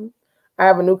 I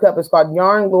have a new cup. It's called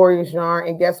Yarn Glorious Yarn.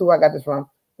 And guess who I got this from?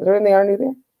 Is there anything underneath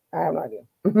there? I have no idea.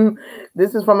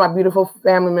 This is from my beautiful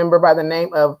family member by the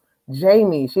name of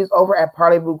Jamie. She's over at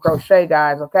Parlez-Vous Crochet,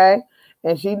 guys, okay?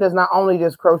 And she does not only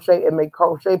just crochet and make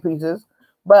crochet pieces,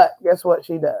 but guess what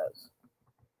she does?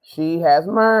 She has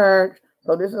merch.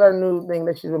 So this is her new thing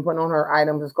that she's been putting on her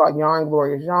items. It's called Yarn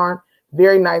Glorious Yarn.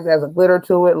 Very nice. It has a glitter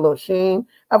to it, a little sheen.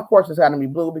 Of course, it's got to be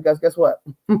blue because guess what?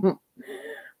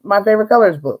 My favorite color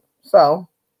is blue. So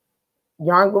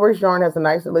Yarn Glorious Yarn has a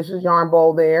nice, delicious yarn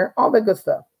bowl there. All that good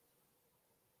stuff.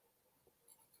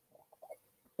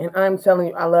 And I'm telling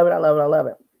you, I love it. I love it. I love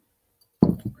it.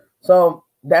 So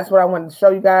that's what I wanted to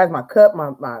show you guys. My cup,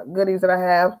 my goodies that I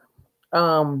have.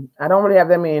 I don't really have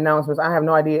that many announcements. I have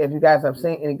no idea if you guys have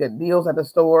seen any good deals at the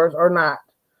stores or not.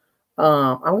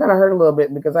 I'm gonna hurt a little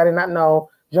bit because I did not know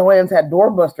Joann's had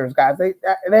doorbusters, guys.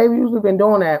 They've usually been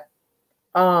doing that.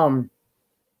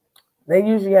 They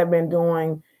usually have been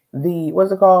doing the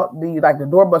what's it called? The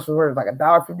doorbusters where it's like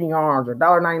 $1.50 yarns or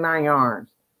 $1.99 yarns.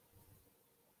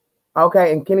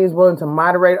 Okay, and Kenny's willing to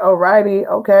moderate. Alrighty,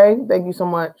 okay. Thank you so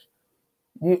much.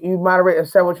 You moderate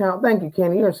several channels. Thank you,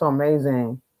 Kenny. You're so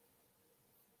amazing.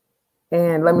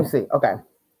 And let me see. Okay.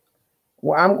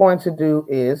 What I'm going to do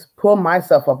is pull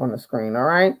myself up on the screen. All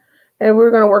right. And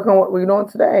we're going to work on what we're doing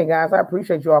today, guys. I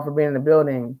appreciate you all for being in the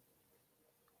building.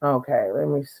 Okay. Let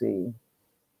me see.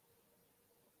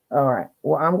 All right.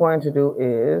 What I'm going to do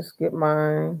is get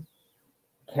my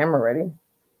camera ready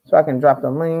so I can drop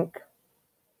the link.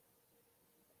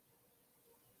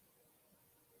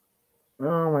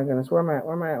 Oh my goodness. Where am I at?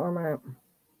 Where am I at? Where am I at?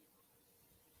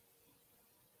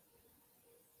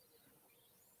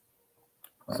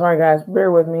 Sorry, guys.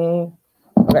 Bear with me.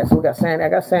 Okay, so we got Sandy. I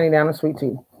got Sandy down and Sweet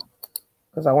Tea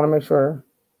because I want to make sure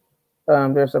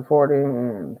they're supporting,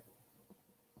 and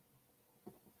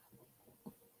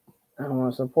I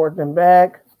want to support them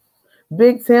back.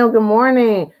 Big Tim, good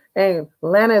morning. And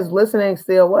Lana is listening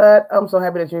still. What? I'm so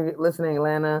happy that you're listening,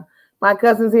 Lana. My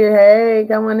cousin's here. Hey,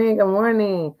 come on in. Good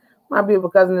morning. My beautiful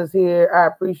cousin is here. I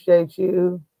appreciate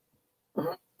you.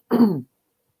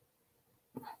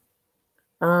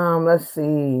 Let's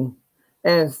see.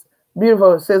 And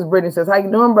beautiful sis Brittany says, how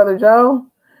you doing, Brother Joe?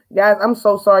 Guys, I'm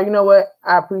so sorry. You know what?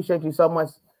 I appreciate you so much.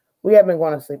 We have been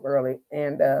going to sleep early,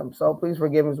 and so please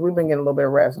forgive us. We've been getting a little bit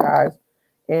of rest, guys.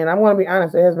 And I'm going to be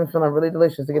honest, it has been feeling really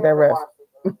delicious to get that rest.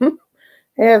 It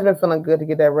has been feeling good to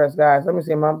get that rest, guys. Let me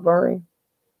see. Am I blurry?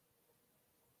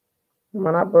 Am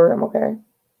I not blurry? I'm okay.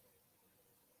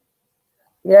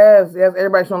 Yes,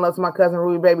 everybody showing love to my cousin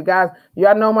Ruby Baby. Guys,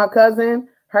 y'all know my cousin.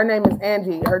 Her name is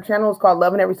Angie. Her channel is called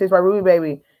Loving Every Stitch by Ruby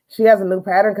Baby. She has a new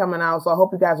pattern coming out, so I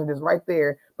hope you guys are just right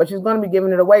there. But she's going to be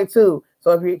giving it away too.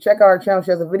 So if you check out her channel,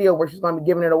 she has a video where she's going to be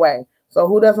giving it away. So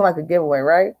who doesn't like a giveaway,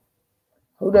 right?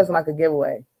 Who doesn't like a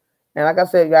giveaway? And like I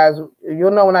said, guys,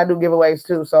 you'll know when I do giveaways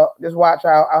too. So just watch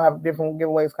out. I'll have different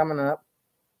giveaways coming up.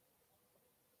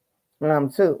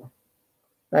 Too.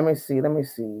 Let me see.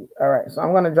 All right. So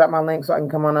I'm going to drop my link so I can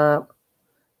come on up.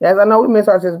 Yes, I know we missed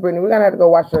our sister Brittany. We're going to have to go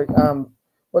watch her.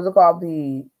 What's it called?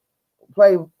 The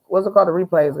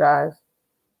replays, guys?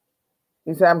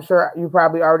 He said, I'm sure you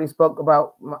probably already spoke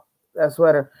about that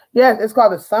sweater. Yes, it's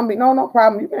called the Sunbeam. No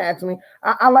problem. You can ask me.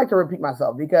 I like to repeat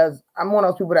myself because I'm one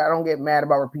of those people that I don't get mad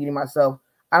about repeating myself.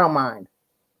 I don't mind.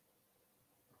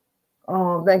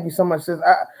 Oh, thank you so much, sis.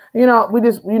 We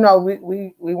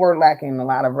were lacking a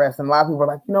lot of rest, and a lot of people were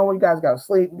like, you know what, you guys got to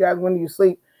sleep. You guys, when do you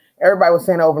sleep? Everybody was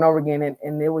saying over and over again,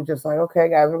 and it was just like, okay,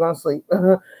 guys, we're gonna sleep.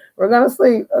 We're gonna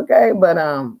sleep, okay? But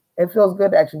it feels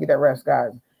good to actually get that rest,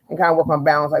 guys, and kind of work on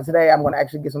balance. Like today, I'm gonna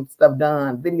actually get some stuff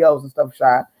done, videos and stuff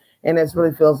shot, and it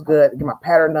really feels good to get my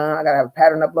pattern done. I gotta have a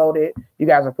pattern uploaded. You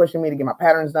guys are pushing me to get my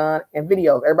patterns done and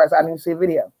videos. Everybody's I need to see a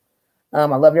video. I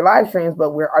love your live streams,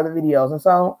 but where are the videos? And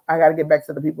so I got to get back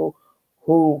to the people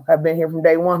who have been here from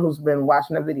day one, who's been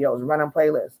watching the videos, running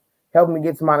playlists, helping me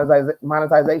get to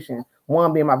monetization.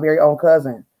 One being my very own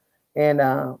cousin. And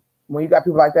when you got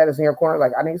people like that that's in your corner,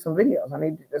 like, I need some videos.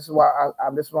 This is why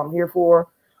this is what I'm here for,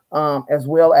 as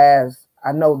well as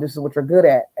I know this is what you're good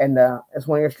at, and it's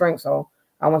one of your strengths. So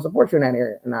I want to support you in that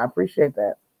area, and I appreciate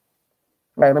that.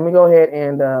 Right, let me go ahead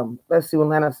and let's see what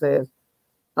Lana says.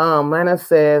 Lana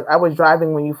says, I was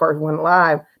driving when you first went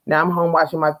live. Now I'm home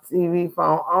watching my TV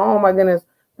phone. Oh my goodness.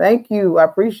 Thank you. I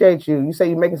appreciate you. You say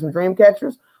you're making some dream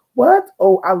catchers? What?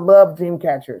 Oh, I love dream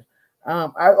catchers.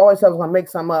 I always said I was gonna make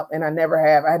some up and I never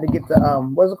have. I had to get the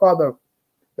what's it called?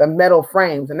 The metal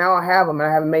frames, and now I have them and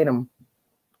I haven't made them.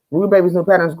 Ruby Baby's new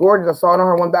pattern is gorgeous. I saw it on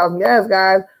her 1000. Yes,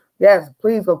 guys. Yes,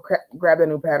 please go grab that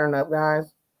new pattern up,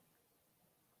 guys.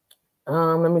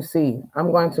 Let me see.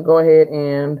 I'm going to go ahead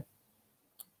and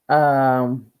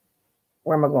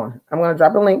where am I going? I'm going to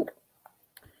drop a link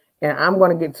and I'm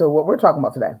going to get to what we're talking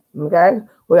about today. Okay.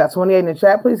 We got 28 in the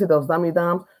chat. Please hit those dummy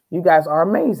thumbs. You guys are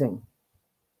amazing.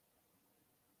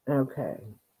 Okay.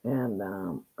 And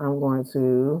I'm going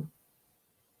to,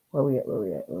 where we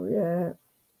at?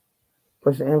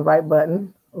 Push the invite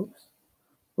button. Oops.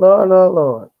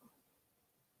 Lord.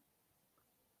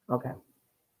 Okay.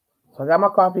 So I got my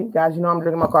coffee. Guys, you know I'm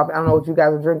drinking my coffee. I don't know what you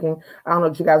guys are drinking. I don't know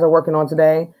what you guys are working on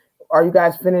today. Are you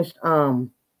guys finished? Are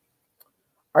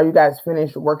you guys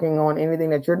finished working on anything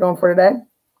that you're doing for today?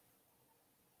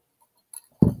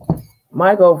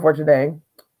 My goal for today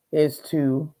is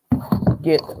to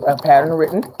get a pattern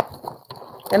written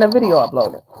and a video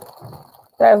uploaded.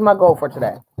 That is my goal for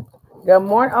today. Good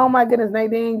morning. Oh my goodness,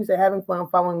 Nadine. You said having fun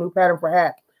following new pattern for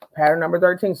hat. Pattern number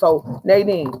 13. So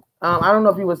Nadine, I don't know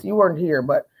if you weren't here,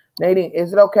 but Nadine,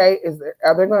 is it okay?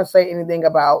 Are they going to say anything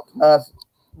about us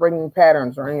bringing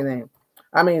patterns or anything?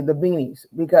 I mean, the beanies,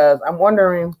 because I'm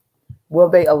wondering, will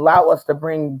they allow us to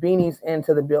bring beanies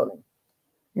into the building?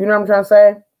 You know what I'm trying to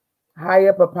say?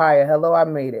 Hiya Papaya. Hello, I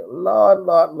made it. Lord.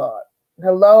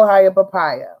 Hello, Hiya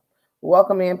Papaya.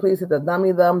 Welcome in. Please hit the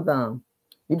dummy thumb.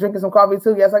 You drinking some coffee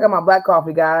too? Yes, I got my black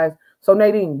coffee, guys. So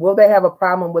Nadine, will they have a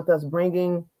problem with us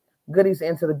bringing goodies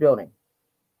into the building?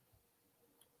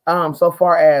 So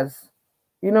far as,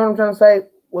 you know what I'm trying to say?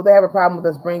 Will they have a problem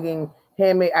with us bringing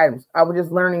handmade items? I was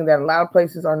just learning that a lot of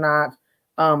places are not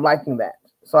liking that.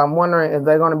 So I'm wondering if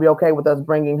they're going to be okay with us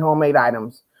bringing homemade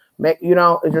items. You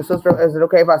know, is it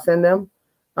okay if I send them?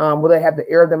 Will they have to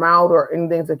air them out or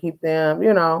anything to keep them,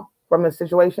 you know, from the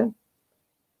situation?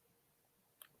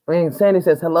 And Sandy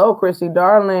says, hello, Christy,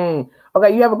 darling.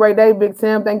 Okay, you have a great day, Big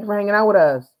Tim. Thank you for hanging out with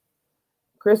us.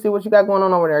 Christy, what you got going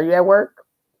on over there? Are you at work?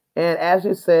 And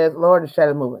Ashley says, Lord, the chat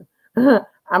is moving.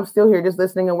 I'm still here just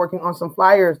listening and working on some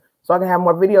flyers so I can have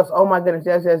more videos. Oh, my goodness.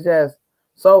 Yes.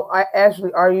 So,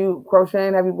 Ashley, are you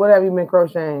crocheting? What have you been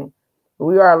crocheting?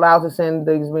 We are allowed to send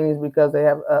these beanies because they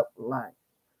have upline.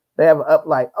 They have an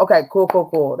upline. Okay,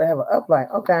 cool. They have an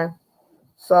upline. Okay.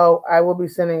 So, I will be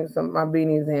sending my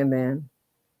beanies in then.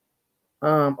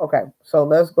 Okay. So,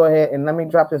 let's go ahead and let me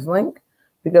drop this link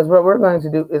because what we're going to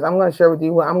do is I'm going to share with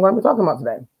you what I'm going to be talking about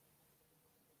today.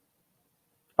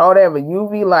 Oh, they have a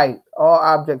UV light, all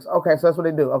objects. Okay, so that's what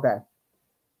they do. Okay.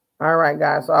 All right,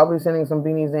 guys. So I'll be sending some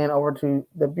beanies in over to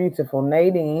the beautiful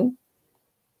Nadine.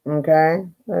 Okay.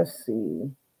 Let's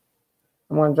see.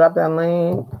 I'm going to drop that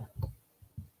link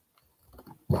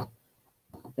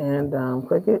and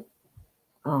click it.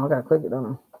 Oh, I got to click it,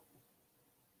 don't I?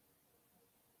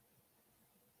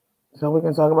 So we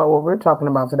can talk about what we're talking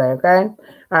about today, okay?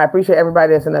 I appreciate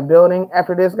everybody that's in the building.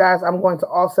 After this, guys, I'm going to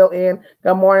also end.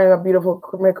 Good morning, my beautiful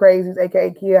crazies,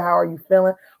 a.k.a. Kia. How are you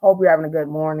feeling? Hope you're having a good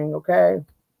morning, okay?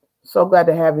 So glad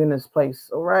to have you in this place,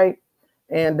 all right?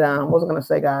 And what was I going to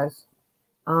say, guys?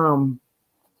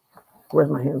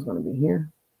 Where's my hands going to be? Here.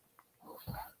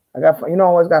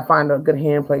 Always got to find a good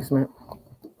hand placement.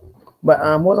 But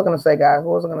what was I going to say, guys?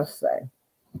 What was I going to say?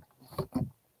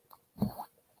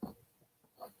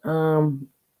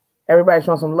 Everybody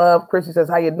showing some love. Chrissy says,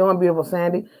 how you doing, beautiful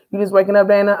Sandy? You just waking up,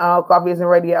 Dana? Oh, coffee isn't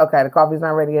ready yet. Okay, the coffee's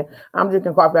not ready yet. I'm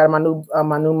drinking coffee out of my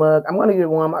new mug. I'm going to get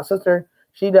one. My sister,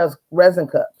 she does resin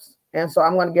cups. And so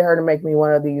I'm going to get her to make me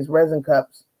one of these resin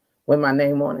cups with my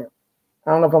name on it.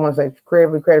 I don't know if I want to say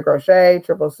Creatively Creative Crochet,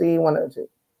 Triple C, one of the two.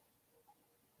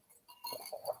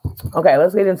 Okay,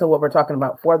 let's get into what we're talking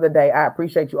about for the day. I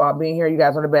appreciate you all being here. You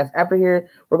guys are the best. After here,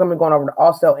 we're going to be going over to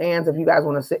All Sell Anns. If you guys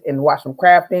want to sit and watch some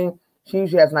crafting, she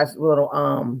usually has a nice little,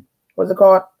 what's it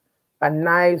called? A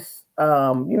nice,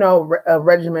 a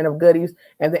regimen of goodies.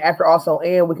 And then after All Sell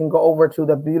Ann, we can go over to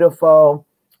the beautiful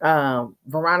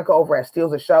Veronica over at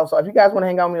Steals the Show. So if you guys want to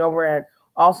hang out with me over at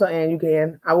All Sell Ann, you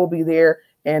can. I will be there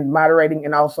and moderating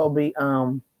and also be,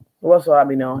 what else will I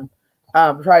be doing?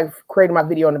 Try creating my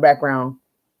video in the background.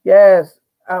 Yes.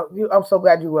 I'm so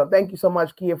glad you will. Thank you so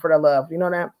much, Kia, for the love. You know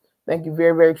that? Thank you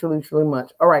very, very, truly, truly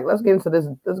much. All right, let's get into this.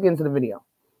 Let's get into the video.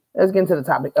 Let's get into the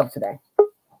topic of today.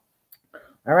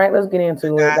 All right, let's get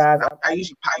into it, guys. I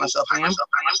usually pack myself in.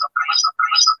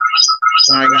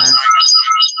 Sorry, guys.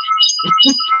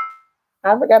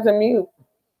 I forgot to mute.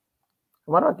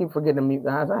 Why do I keep forgetting to mute,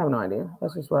 guys? I have no idea.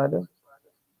 That's just what I do.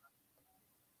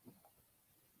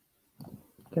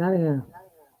 Get out of here.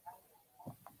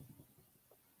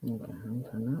 Okay, I'm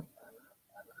turning up.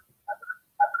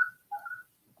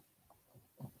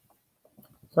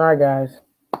 Sorry, guys.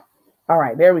 All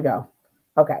right, there we go.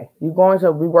 Okay, you're going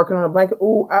to be working on a blanket.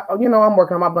 Ooh, I'm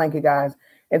working on my blanket, guys.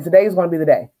 And today is going to be the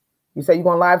day. You say you're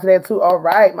going live today at 2? All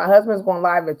right, my husband's going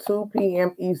live at 2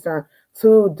 p.m. Eastern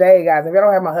today, guys. If you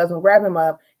don't have my husband, grab him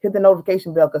up, hit the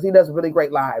notification bell because he does really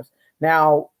great lives.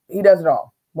 Now, he does it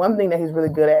all. One thing that he's really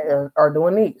good at are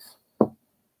doing these.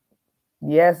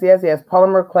 Yes.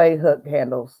 Polymer clay hook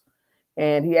handles.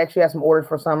 And he actually has some orders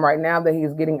for some right now that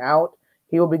he's getting out.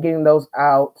 He will be getting those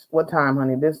out. What time,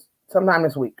 honey? Sometime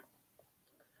this week.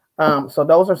 So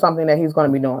those are something that he's going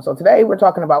to be doing. So today we're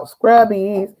talking about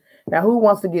scrubbies. Now, who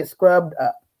wants to get scrubbed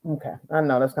up? Okay, I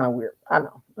know that's kind of weird. I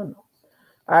know.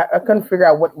 I couldn't figure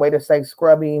out what way to say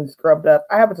scrubbing, scrubbed up.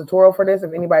 I have a tutorial for this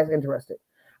if anybody's interested.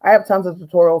 I have tons of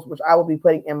tutorials, which I will be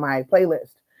putting in my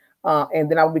playlist.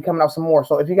 And then I will be coming out some more.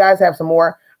 So if you guys have some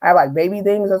more, I have like baby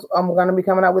things that I'm going to be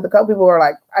coming out with. A couple people are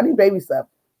like, I need baby stuff.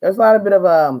 There's a lot of bit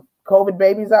of COVID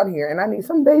babies out here, and I need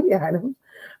some baby items.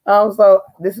 So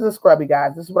this is a scrubby,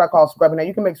 guys. This is what I call scrubby. Now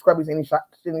you can make scrubbies any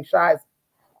size,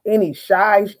 any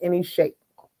shape.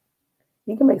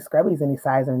 You can make scrubbies any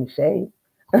size or any shape.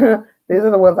 These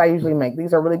are the ones I usually make.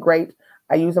 These are really great.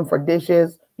 I use them for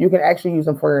dishes. You can actually use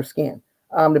them for your skin.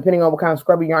 Depending on what kind of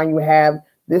scrubby yarn you have.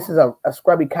 This is a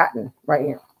scrubby cotton right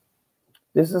here.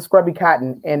 This is a scrubby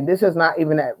cotton, and this is not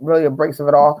even really abrasive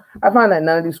at all. I find that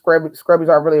none of these scrubbies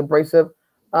are really abrasive,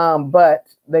 but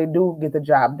they do get the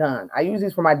job done. I use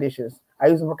these for my dishes. I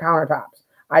use them for countertops.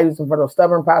 I use them for those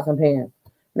stubborn pots and pans.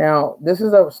 Now, this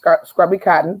is a scrubby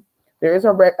cotton. There is a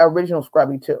original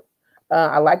scrubby too.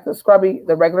 I like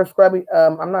the regular scrubby.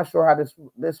 I'm not sure how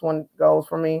this one goes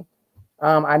for me.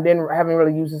 I haven't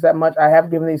really used this that much. I have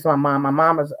given these to my mom. My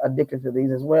mom is addicted to these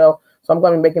as well. So I'm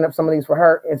going to be making up some of these for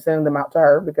her and sending them out to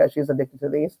her because she's addicted to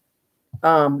these.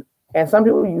 And some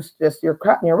people use just your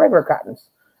regular cottons.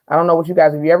 I don't know what you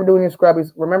guys, if you ever do any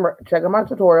scrubbies, remember, check out my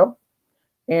tutorial.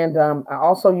 And I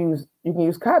also you can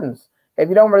use cottons. If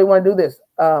you don't really want to do this,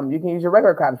 you can use your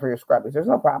regular cotton for your scrubbies. There's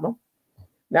no problem.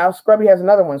 Now, Scrubby has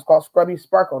another one. It's called Scrubby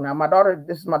Sparkle. Now,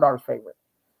 this is my daughter's favorite.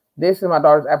 This is my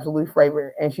daughter's absolute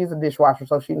favorite, and she's a dishwasher,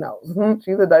 so she knows.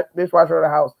 She's a dishwasher of the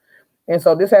house. And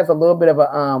so this has a little bit of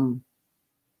a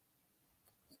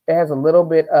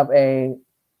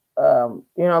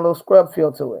little scrub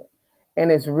feel to it. And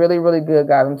it's really, really good,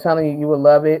 guys. I'm telling you, you will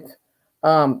love it.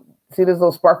 See this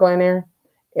little sparkle in there?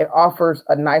 It offers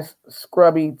a nice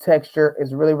scrubby texture.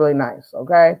 It's really, really nice,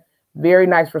 okay? Very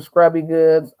nice for scrubby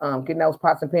goods, getting those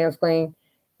pots and pans clean.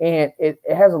 And it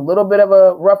has a little bit of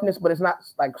a roughness, but it's not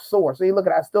like sore. So you look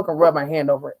at it, I still can rub my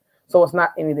hand over it. So it's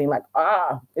not anything like,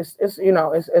 it's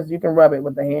you can rub it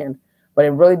with the hand. But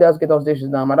it really does get those dishes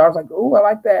done. My daughter's like, ooh, I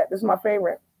like that. This is my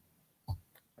favorite.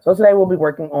 So today we'll be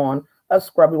working on a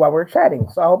scrubby while we're chatting.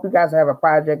 So I hope you guys have a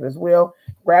project as well.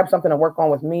 Grab something to work on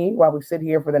with me while we sit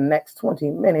here for the next 20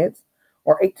 minutes.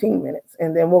 Or 18 minutes,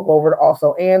 and then we'll go over to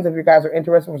also ands. If you guys are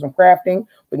interested for some crafting,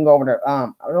 we can go over to,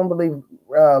 I don't believe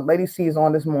Lady C is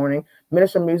on this morning.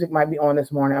 Minister Music might be on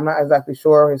this morning. I'm not exactly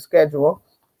sure his schedule.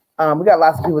 We got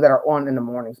lots of people that are on in the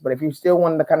mornings, but if you still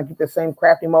want to kind of keep the same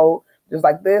crafting mode, just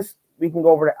like this, we can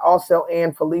go over to also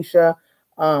and Felicia,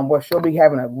 where she'll be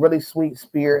having a really sweet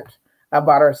spirit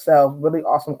about herself, really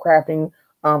awesome crafting.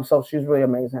 So she's really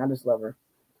amazing. I just love her.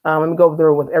 Let me go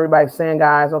through what everybody's saying,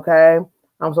 guys, okay?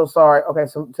 I'm so sorry. Okay,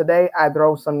 so today I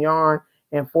drove some yarn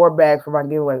and 4 bags for my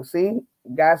giveaway. See? You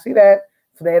guys see that?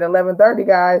 Today at 11:30,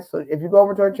 guys. So if you go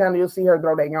over to her channel, you'll see her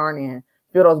throw that yarn in.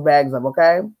 Fill those bags up,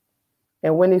 okay?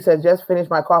 And Wendy says, just finished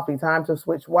my coffee. Time to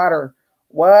switch water.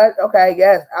 What? Okay,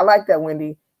 yes. I like that,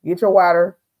 Wendy. Get your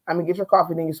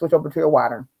coffee, then you switch over to your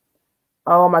water.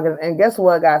 Oh, my goodness. And guess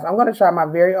what, guys? I'm going to try my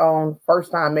very own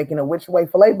first time making a Which Way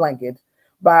filet blanket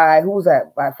by, who's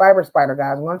that? By Fiber Spider,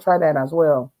 guys. I'm going to try that as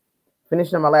well.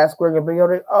 Finishing my last square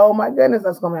video. Oh my goodness,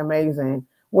 that's gonna be amazing.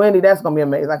 Wendy, that's gonna be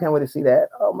amazing. I can't wait to see that.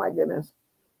 Oh my goodness.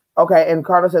 Okay, and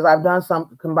Carter says, I've done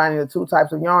some combining the 2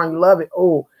 types of yarn. You love it.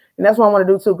 Oh, and that's what I want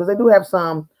to do too, because they do have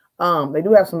some, what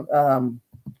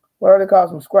are they called?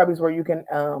 Some scrubbies where you can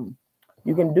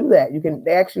do that.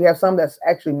 They actually have some that's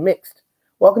actually mixed.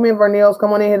 Welcome in, Vernils.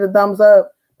 Come on in, hit the thumbs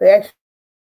up. They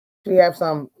actually have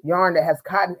some yarn that has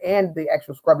cotton and the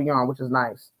actual scrubby yarn, which is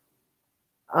nice.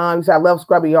 You said I love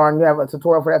scrubby yarn. You have a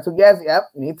tutorial for that too. Yes, yep,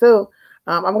 me too.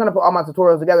 I'm gonna put all my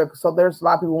tutorials together. So there's a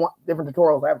lot of people who want different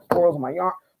tutorials. I have tutorials on my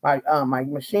yarn, my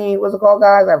machine. What's it called,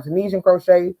 guys? I have Tunisian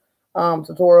crochet.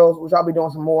 tutorials, which I'll be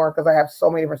doing some more because I have so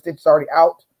many different stitches already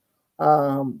out.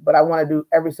 But I want to do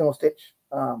every single stitch.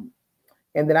 And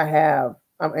then I have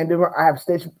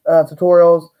stitch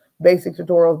tutorials, basic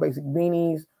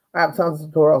beanies. I have tons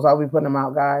of tutorials. I'll be putting them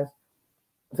out, guys.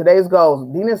 Today's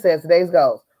goals. Dina says today's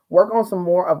goals. Work on some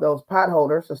more of those pot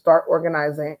holders to start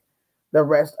organizing the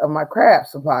rest of my craft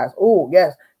supplies. Oh,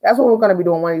 yes. That's what we're going to be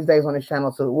doing one of these days on this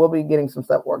channel, too. We'll be getting some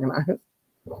stuff organized.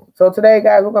 So today,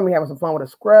 guys, we're going to be having some fun with a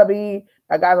scrubby.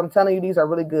 Now, guys, I'm telling you, these are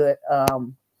really good.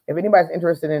 If anybody's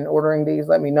interested in ordering these,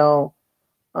 let me know.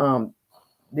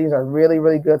 These are really,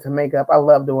 really good to make up. I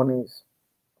love doing these.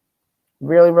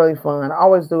 Really, really fun. I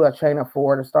always do a chain of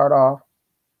 4 to start off.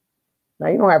 Now,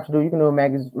 you don't have to do, you can do a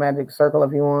magic circle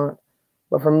if you want.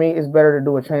 But for me, it's better to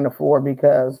do a chain of 4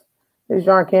 because this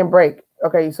yarn can't break.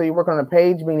 Okay, so you're working on a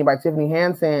page beanie by Tiffany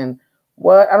Hansen.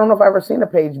 What? I don't know if I've ever seen a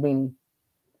page beanie.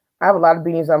 I have a lot of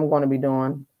beanies I'm going to be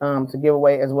doing to give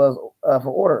away as well as for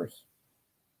orders.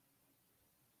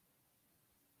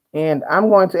 And I'm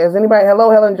going to, as anybody,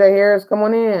 hello, Helen J. Harris, come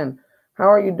on in.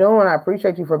 How are you doing? I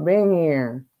appreciate you for being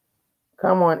here.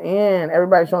 Come on in.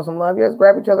 Everybody showing some love. Yes,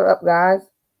 grab each other up, guys.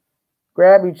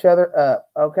 Grab each other up,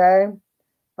 okay?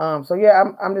 So yeah,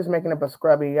 I'm just making up a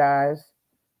scrubby, guys,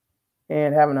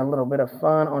 and having a little bit of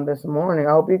fun on this morning.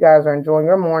 I hope you guys are enjoying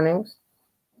your mornings.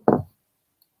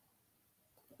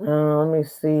 Let me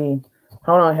see.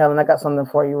 Hold on, Helen. I got something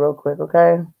for you real quick,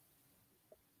 okay?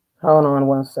 Hold on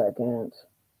 1 second.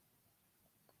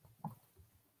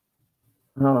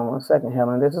 Hold on 1 second,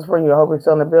 Helen. This is for you. I hope you're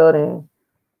still in the building.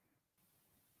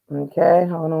 Okay,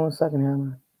 hold on 1 second,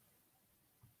 Helen.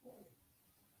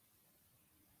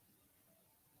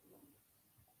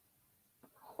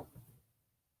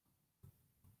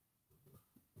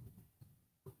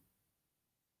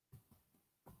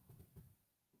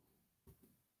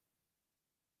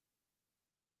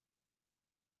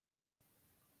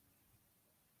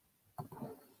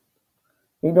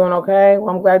 You doing okay?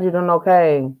 Well, I'm glad you're doing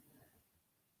okay.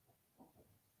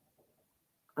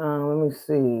 Let me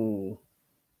see.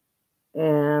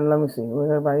 And let me see. Where's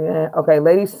everybody at? Okay,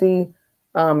 Lady C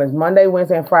is Monday,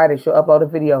 Wednesday, and Friday. She'll upload a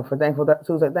video for Thankful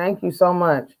Tuesday. Thank you so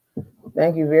much.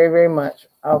 Thank you very, very much.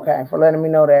 Okay, for letting me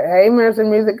know that. Hey, Minister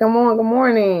Music, come on. Good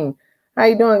morning. How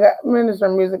you doing, Minister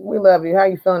Music? We love you. How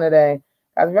you feeling today?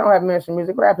 Guys, if y'all don't have Minister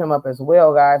Music, wrap him up as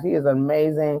well, guys. He is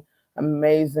amazing,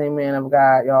 amazing man of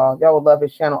God, y'all. Y'all would love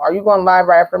his channel. Are you going live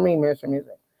right after me, Minister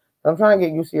Music? I'm trying to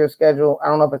get used to your schedule. I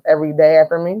don't know if it's every day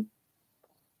after me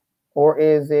or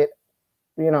is it,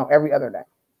 every other day.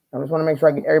 I just want to make sure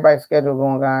I get everybody's schedule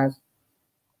going, guys,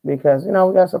 because, we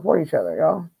got to support each other,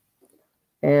 y'all.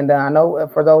 And I know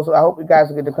for those, I hope you guys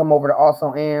will get to come over to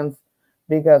Also Ann's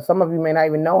because some of you may not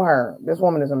even know her. This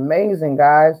woman is amazing,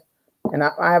 guys. And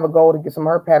I have a goal to get some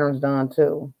of her patterns done,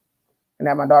 too, and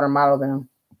have my daughter model them.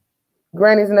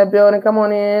 Granny's in the building. Come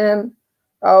on in.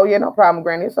 Oh, yeah, no problem,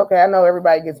 Granny. It's okay. I know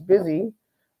everybody gets busy.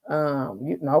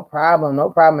 No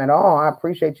problem at all. I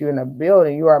appreciate you in the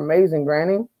building. You are amazing,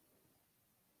 Granny.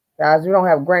 Guys, you don't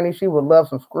have Granny. She would love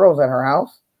some squirrels at her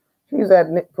house. She's at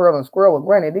Pearl and Squirrel with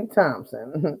Granny D.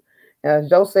 Thompson. And as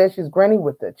Joe says, she's Granny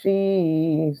with the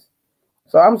cheese.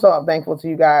 So I'm so thankful to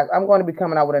you guys. I'm going to be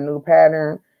coming out with a new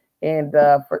pattern. And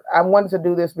I wanted to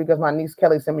do this because my niece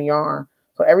Kelly sent me yarn.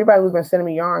 So everybody who's been sending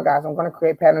me yarn, guys, I'm going to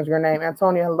create patterns in your name.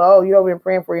 Antonia, hello. You've been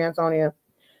praying for you, Antonia.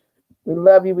 We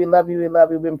love you. We love you. We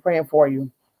love you. We've been praying for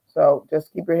you. So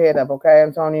just keep your head up, okay,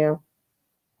 Antonia?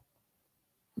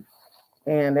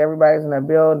 And everybody's in the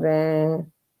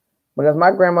building. Because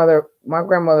my grandmother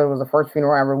was the first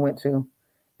funeral I ever went to.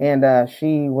 And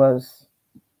she was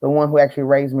the one who actually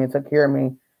raised me and took care of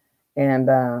me. And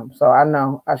so I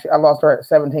know I lost her at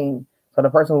 17. So the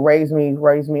person who raised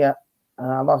me up.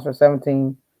 I lost her at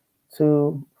 17,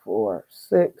 2, 4,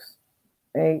 6,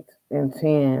 8, and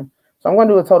 10. So I'm going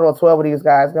to do a total of 12 of these,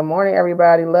 guys. Good morning,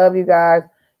 everybody. Love you guys.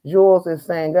 Jules is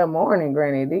saying good morning,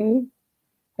 Granny D.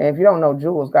 And if you don't know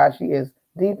Jules, guys, she is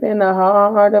deep in the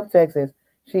heart of Texas.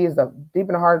 She is deep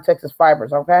in the heart of Texas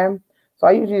fibers, okay? So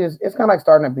I usually it's kind of like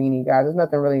starting a beanie, guys. It's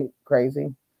nothing really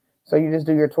crazy. So you just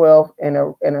do your 12 and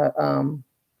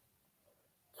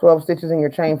 12 stitches in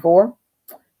your chain 4,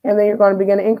 and then you're going to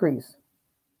begin to increase.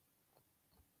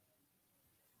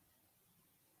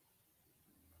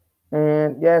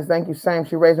 And yes, thank you, Sam.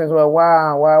 She raised me as well.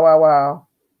 Wow, wow, wow, wow.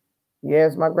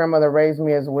 Yes, my grandmother raised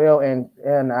me as well, and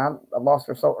I lost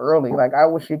her so early. Like, I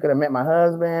wish she could have met my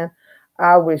husband.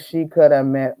 I wish she could have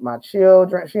met my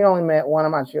children. She only met one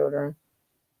of my children.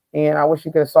 And I wish she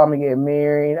could have saw me get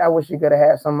married. I wish she could have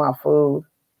had some of my food.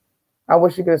 I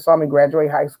wish she could have saw me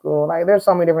graduate high school. Like, there's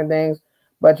so many different things.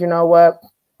 But you know what?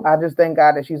 I just thank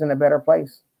God that she's in a better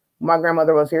place My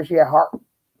grandmother was here. She had heart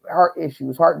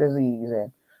issues, heart disease,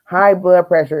 and high blood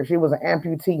pressure. She was an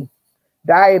amputee,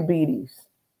 diabetes.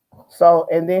 So,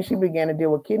 and then she began to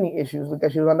deal with kidney issues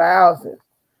because she was on dialysis.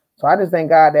 So I just thank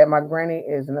God that my granny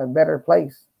is in a better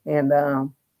place. And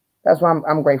that's what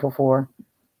I'm grateful for.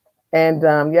 And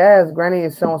yes, granny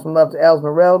is showing some love to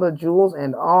Esmeralda, Jules,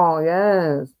 and all.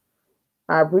 Yes.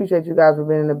 I appreciate you guys for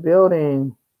being in the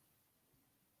building.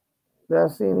 Did I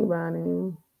see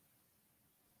anybody?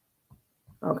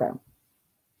 Okay.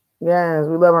 Yes,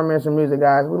 we love our Minister Music,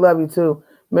 guys. We love you too.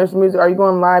 Minister Music, are you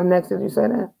going live next? Did you say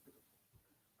that?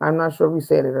 I'm not sure if we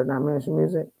said it or not, Minister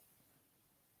Music.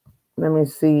 Let me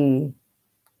see.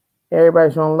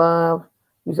 Everybody showing love.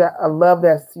 You said, I love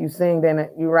that you sing, then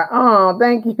you right. Oh,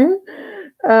 thank you.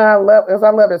 I love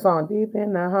that song. Deep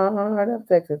in the heart of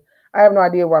Texas. I have no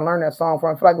idea where I learned that song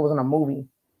from. I feel like it was in a movie.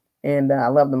 And I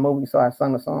love the movie, so I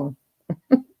sung the song.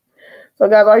 So,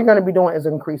 guys, all you're going to be doing is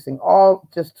increasing all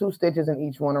just 2 stitches in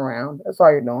each one around. That's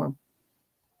all you're doing.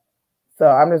 So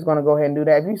I'm just going to go ahead and do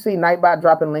that. If you see Nightbot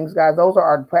dropping links, guys, those are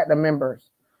our platinum members.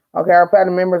 Okay, our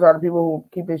platinum members are the people who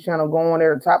keep this channel going.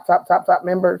 They're the top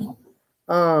members.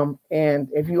 And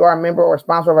if you are a member or a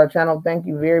sponsor of our channel, thank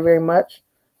you very, very much.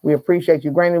 We appreciate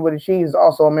you. Granny with a Cheese is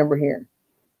also a member here.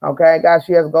 Okay, guys,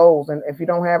 she has goals. And if you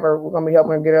don't have her, we're going to be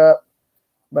helping her get up.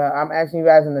 But I'm asking you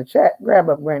guys in the chat, grab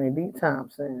up Granny D.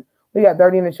 Thompson. We got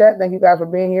 30 in the chat. Thank you guys for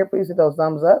being here. Please hit those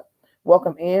thumbs up.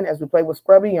 Welcome in as we play with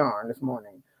Scrubby Yarn this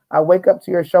morning. I wake up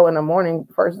to your show in the morning,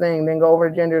 first thing, then go over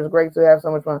to Gender. It's great to have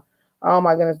so much fun. Oh,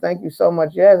 my goodness. Thank you so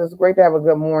much. Yes, it's great to have a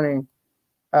good morning.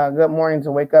 Good morning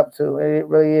to wake up to. It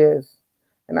really is.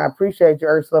 And I appreciate you,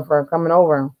 Ursula, for coming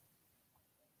over.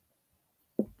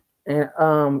 And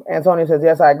Antonio says,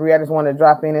 yes, I agree. I just wanted to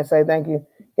drop in and say thank you.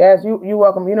 Yes, you're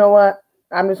welcome. You know what?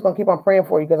 I'm just going to keep on praying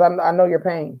for you because I know your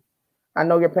pain. I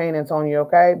know your pain, Antonio,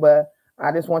 okay? But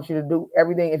I just want you to do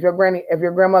everything. If your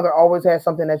grandmother always had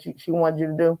something that she wanted you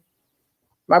to do,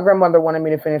 my grandmother wanted me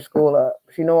to finish school up.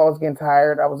 She knew I was getting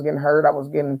tired. I was getting hurt.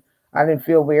 I didn't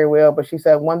feel very well. But she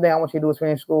said, one thing I want you to do is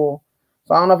finish school.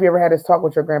 So I don't know if you ever had this talk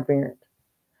with your grandparent.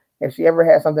 If she ever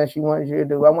had something she wanted you to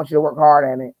do, I want you to work hard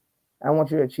at it. I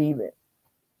want you to achieve it.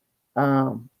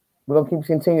 We're going to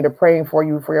continue to praying for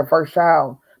you for your first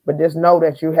child. But just know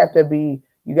that you have to be,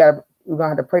 we're going to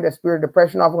have to pray that spirit of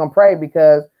depression off. We're going to pray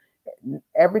because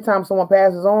every time someone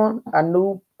passes on, a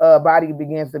new body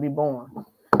begins to be born.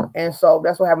 And so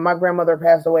that's what happened. My grandmother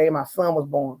passed away and my son was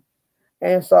born.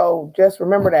 And so just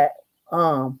remember that.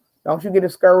 Don't you get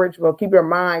discouraged. Well, keep your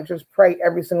mind. Just pray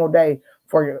every single day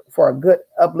for a good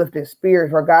uplifted spirit,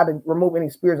 for God to remove any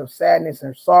spirits of sadness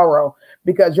and sorrow,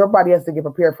 because your body has to get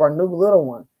prepared for a new little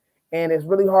one. And it's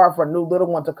really hard for a new little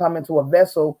one to come into a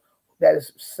vessel that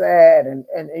is sad. And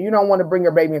you don't want to bring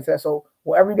your baby into that. So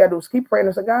whatever you got to do is keep praying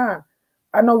and say, God,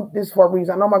 I know this for a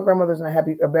reason. I know my grandmother's in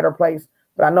a better place,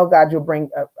 but I know God, you'll bring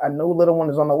a new little one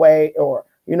is on the way, or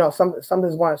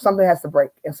something has to break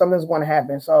and something's going to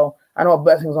happen. So I know a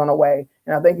blessing's on the way.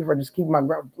 And I thank you for just keeping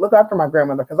look after my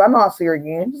grandmother, because I know I'll see her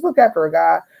again. Just look after her,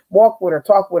 God. Walk with her,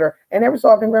 talk with her. And every so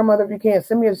often, grandmother, if you can,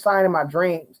 send me a sign in my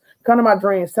dreams. Come to my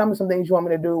dreams, tell me some things you want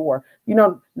me to do, or,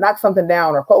 knock something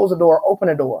down, or close the door, open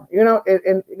the door.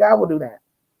 And God will do that.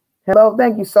 Hello,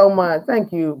 thank you so much.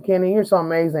 Thank you, Kenny. You're so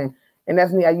amazing. And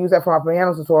that's me. I use that for my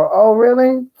piano tutorial. Oh, really?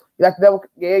 You like the devil?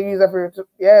 Yeah, use that for your,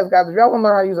 yes, guys. If y'all want to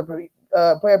learn how to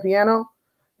use play a piano,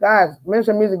 guys,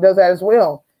 Minister Music does that as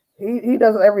well. He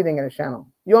does everything in his channel.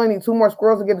 You only need 2 more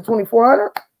squirrels to get to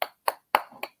 2,400.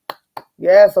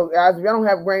 Yeah, so guys, if y'all don't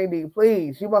have Granny D,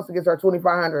 please, she wants to get to her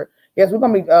 2,500. Yes, we're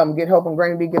gonna be helping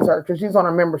Granny D get her, because she's on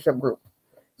our membership group.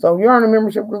 So if you're on a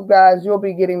membership group, guys, you'll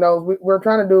be getting those. We're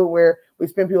trying to do it where we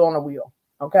spin people on a wheel,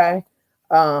 okay,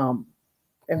 and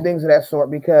things of that sort,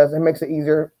 because it makes it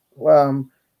easier to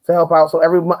help out. So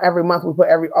every month we put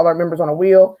all our members on a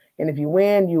wheel, and if you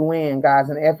win, guys.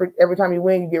 And every time you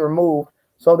win, you get removed,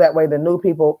 so that way the new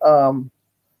people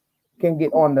can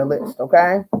get on the list,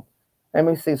 okay? Let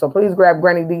me see. So please grab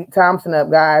Granny D. Thompson up,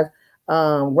 guys.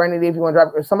 Granny D, if you want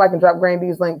to if somebody can drop Granny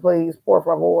D's link, please. Por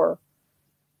favor.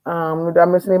 Did I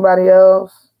miss anybody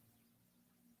else?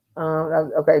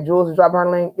 Okay, Jules is dropping her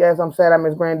link. Yes, I'm sad I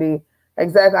missed Granny D.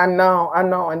 Exactly, I know.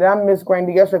 And then I missed Granny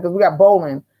D yesterday because we got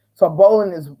bowling. So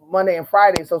bowling is Monday and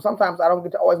Friday. So sometimes I don't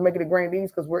get to always make it to Granny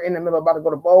D's because we're in the middle about to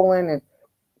go to bowling, and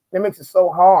it makes it so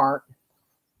hard.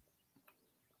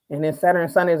 And then Saturday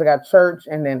and Sundays I got church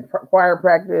and then choir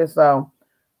practice. So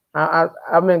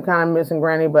I've been kind of missing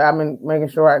Granny, but I've been making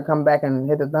sure I come back and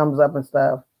hit the thumbs up and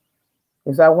stuff.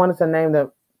 Because I wanted the name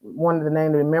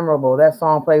to be memorable. That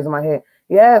song plays in my head.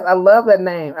 Yes, I love that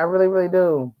name. I really, really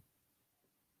do.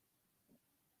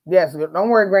 Yes, don't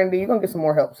worry, Granny D. You're gonna get some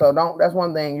more help. So don't. That's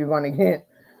one thing you're gonna get.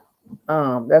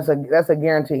 That's a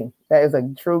guarantee. That is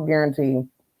a true guarantee.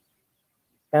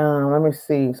 Let me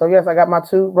see. So yes, I got my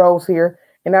 2 rows here,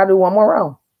 and I'll do one more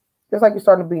row, just like you're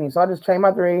starting a beanie. So I'll just chain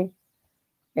my 3,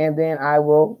 and then I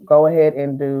will go ahead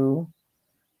and do.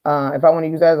 If I want to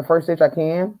use that as the first stitch, I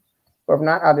can. Or if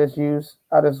not, I'll just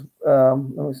let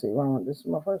me see. This is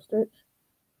my first stitch.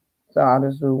 So I'll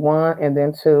just do 1 and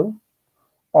then 2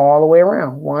 all the way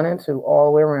around. 1 and 2 all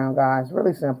the way around, guys.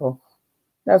 Really simple.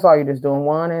 That's all you're just doing.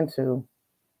 1 and 2.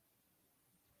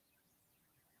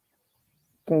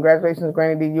 Congratulations,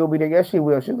 Granny D. You'll be there. Yes, she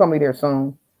will. She's gonna be there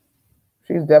soon.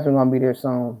 She's definitely gonna be there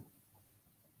soon.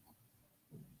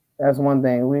 That's one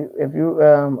thing. If you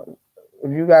don't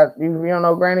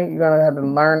know Granny, you're gonna have to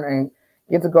learn and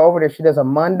get to go over there. She does a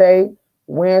Monday,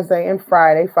 Wednesday, and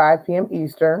Friday, 5 p.m.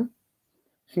 Eastern.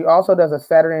 She also does a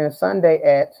Saturday and a Sunday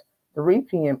at 3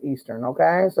 p.m. Eastern.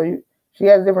 Okay, so she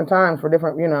has different times for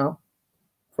different,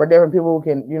 for different people who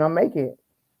can, make it.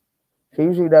 She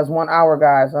usually does 1 hour,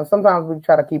 guys. And sometimes we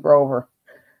try to keep her over.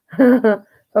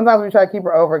 Sometimes we try to keep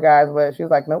her over, guys, but she's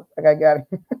like, nope, I got it.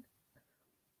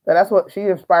 So that's what she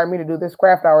inspired me to do this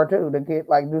craft hour too, to get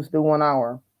just do 1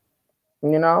 hour.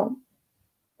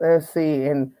 Let's see.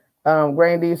 And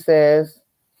Granny D says,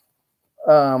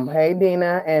 hey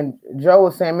Dina, and Joe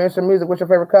was saying, Mr. Music, what's your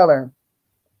favorite color?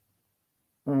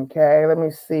 Okay, let me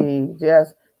see.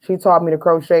 Yes, she taught me to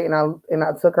crochet, and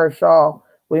I took her shawl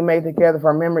we made together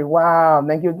for memory. Wow,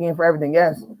 thank you again for everything.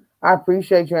 Yes, I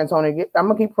appreciate you, Antonia. I'm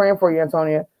gonna keep praying for you,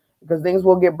 Antonia, because things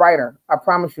will get brighter. I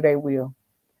promise you they will.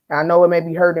 I know it may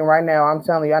be hurting right now. I'm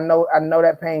telling you, I know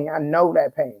that pain. I know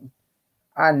that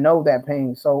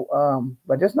pain. So,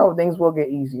 but just know things will get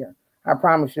easier. I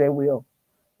promise you they will.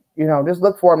 Just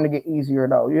look for them to get easier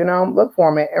though. Look for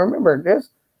them, and remember,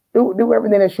 just do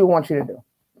everything that she wants you to do.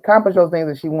 Accomplish those things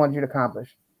that she wants you to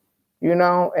accomplish.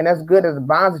 And that's good as the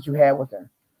bonds that you have with her.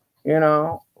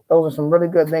 Those are some really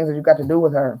good things that you got to do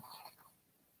with her.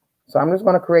 So I'm just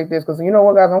going to create this because you know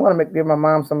what, guys, I'm going to give my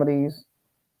mom some of these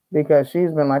because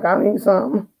she's been like, I need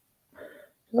something.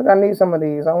 She's like, I need some of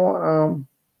these.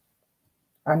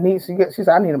 She said,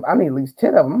 I need at least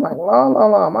 10 of them. I'm like, la,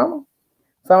 mama.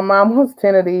 So mom wants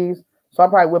 10 of these. So I'll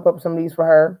probably whip up some of these for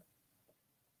her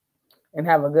and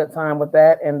have a good time with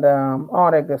that and all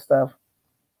that good stuff.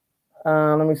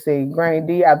 Let me see. Granny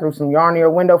D, I threw some yarn in your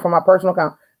window from my personal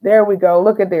account. There we go.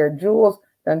 Look at there. Jules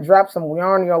done dropped some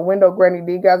yarn in your window, Granny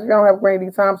D. Guys, if you don't have Granny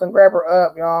D Thompson, grab her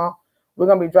up, y'all. We're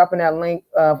going to be dropping that link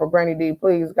for Granny D.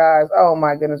 Please, guys. Oh,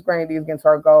 my goodness. Granny D is getting to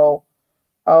our goal.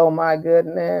 Oh, my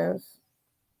goodness.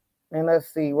 And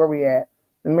let's see. Where we at?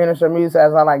 The Minister of Music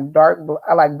says, I like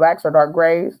blacks or dark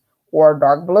grays or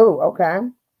dark blue. Okay.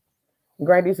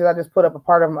 Granny D says, I just put up a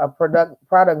part of a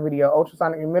product video,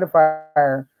 ultrasonic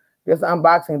humidifier. Just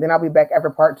unboxing. Then I'll be back after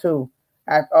part 2.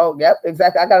 Oh, yep,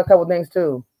 exactly. I got a couple things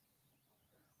too.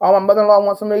 Oh, my mother-in-law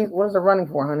wants some of these. What is it running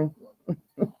for, honey?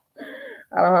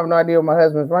 I don't have no idea what my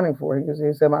husband's running for.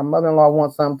 He said my mother-in-law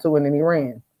wants some too, and then he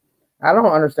ran. I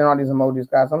don't understand all these emojis,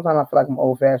 guys. Sometimes I feel like I'm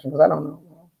old-fashioned because I don't know.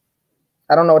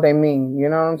 I don't know what they mean. You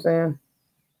know what I'm saying?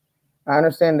 I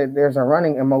understand that there's a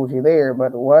running emoji there,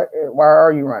 but what? Why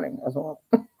are you running? That's all.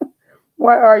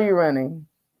 Why are you running?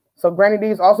 So Granny D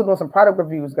is also doing some product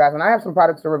reviews, guys, and I have some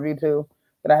products to review too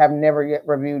that I have never yet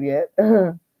reviewed yet.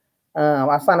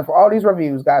 I signed up for all these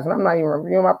reviews, guys, and I'm not even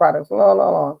reviewing my products.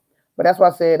 But that's why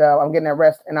I said I'm getting that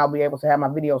rest, and I'll be able to have my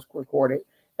videos recorded.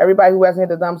 Everybody who hasn't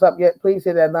hit the thumbs up yet, please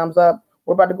hit that thumbs up.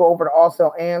 We're about to go over to All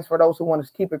Sell Ands for those who want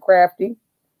to keep it crafty.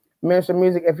 Minister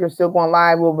Music, if you're still going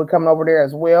live, we'll be coming over there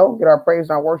as well. Get our praise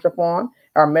and our worship on,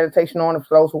 our meditation on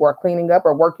for those who are cleaning up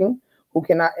or working, who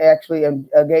cannot actually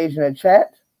engage in a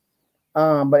chat.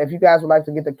 But if you guys would like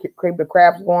to get the Creep the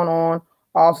Crafts going on,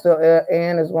 also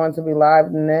Ann is going to be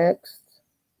live next.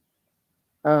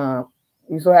 You're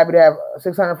so happy to have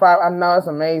 605. I know, it's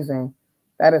amazing.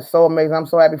 That is so amazing. I'm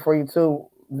so happy for you too,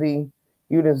 V.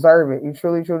 You deserve it. You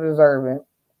truly, truly deserve it.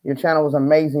 Your channel was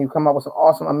amazing. You come up with some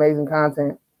awesome, amazing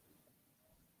content.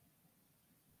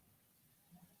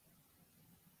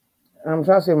 I'm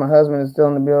trying to see if my husband is still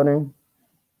in the building.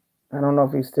 I don't know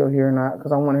if he's still here or not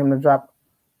because I want him to drop.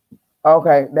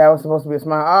 Okay, that was supposed to be a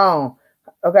smile. Oh,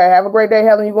 okay. Have a great day,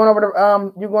 Helen. You going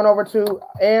over to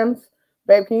Ann's,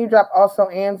 babe? Can you drop also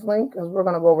Ann's link because we're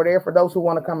gonna go over there for those who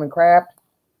want to come and craft.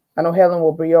 I know Helen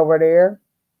will be over there,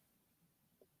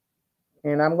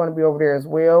 and I'm going to be over there as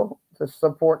well to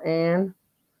support Ann,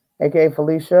 aka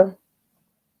Felicia.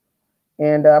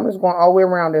 And I'm just going all the way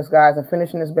around this, guys, and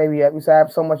finishing this baby up. You said I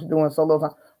have so much to do in so little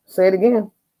time. Say it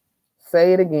again.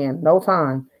 Say it again. No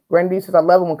time. Granny D says, I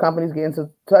love it when companies get into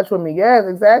touch with me. Yes,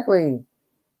 exactly.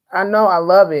 I know. I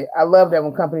love it. I love that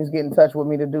when companies get in touch with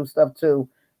me to do stuff too.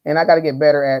 And I got to get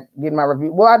better at getting my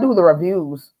review. Well, I do the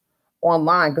reviews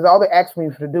online because all they ask me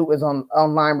to do is on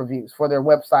online reviews for their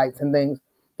websites and things.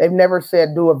 They've never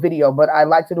said do a video, but I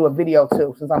like to do a video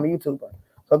too since I'm a YouTuber.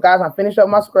 So guys, I finished up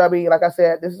my scrubby. Like I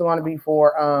said, this is going to be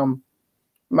for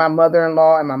my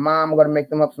mother-in-law and my mom. I'm going to make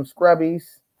them up some scrubbies.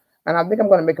 And I think I'm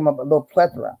going to make them up a little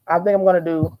plethora. I think I'm going to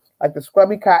do like the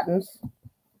scrubby cottons.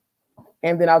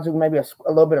 And then I'll do maybe a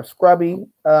little bit of scrubby.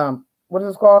 What is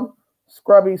this called?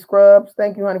 Scrubby Scrubs.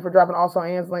 Thank you, honey, for dropping also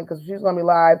Anne's link because she's going to be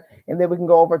live. And then we can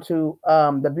go over to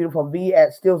the beautiful V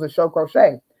at Steals a Show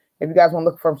Crochet if you guys want to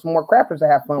look for some more crafters to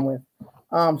have fun with.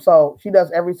 So she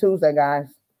does every Tuesday, guys.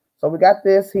 So we got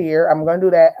this here. I'm going to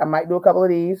do that. I might do a couple of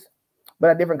these, but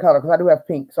a different color because I do have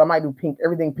pink. So I might do pink,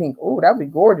 everything pink. Oh, that would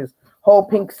be gorgeous. Whole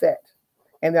pink set.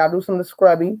 And then I'll do some of the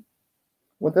scrubby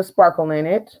with the sparkle in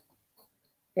it.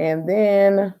 And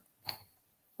then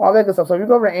all that good stuff. So if you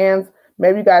go over to Ann's,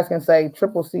 maybe you guys can say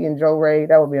Triple C and Joe Ray.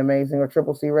 That would be amazing. Or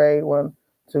Triple C Ray. 1,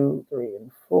 2, 3,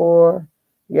 and 4.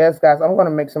 Yes, guys. I'm going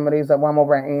to make some of these up while I'm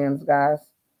over at Ann's, guys.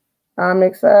 I'm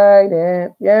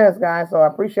excited. Yes, guys. So I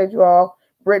appreciate you all.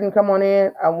 Britton, come on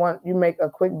in. I want you to make a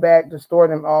quick bag to store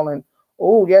them all in.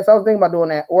 Oh, yes. I was thinking about doing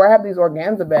that. Or I have these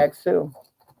organza bags, too.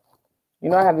 You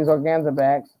know, I have these organza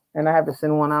bags. And I have to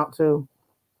send one out, too.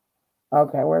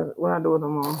 Okay, what do I do with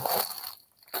them all?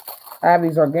 I have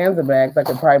these organza bags. I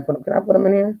could probably put them. Can I put them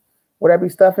in here? Would that be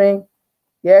stuffing?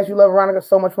 Yes, you love Veronica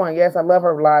so much fun. Yes, I love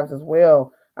her lives as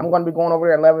well. I'm going to be going over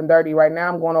there at 11:30. Right now,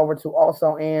 I'm going over to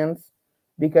also Ann's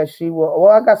because she will.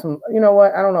 Well, I got some. You know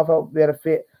what? I don't know if it'll be able to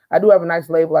fit. I do have a nice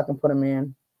label I can put them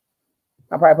in.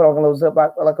 I'll probably put on a little zip,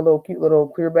 like a little cute little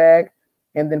clear bag,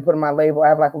 and then put in my label. I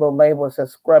have like a little label that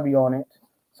says Scrubby on it.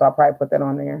 So I'll probably put that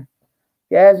on there.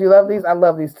 Yes, you love these? I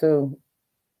love these too.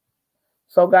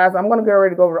 So, guys, I'm going to get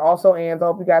ready to go over to also Ann's. I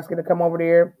hope you guys get to come over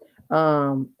there.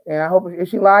 And I hope, is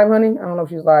she live, honey? I don't know if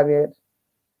she's live yet.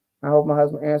 I hope my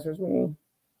husband answers me.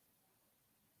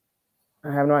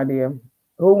 I have no idea.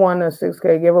 Who won the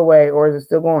 6K giveaway, or is it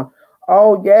still going?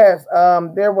 Oh, yes.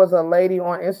 There was a lady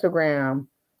on Instagram.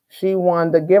 She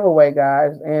won the giveaway,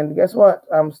 guys. And guess what?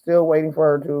 I'm still waiting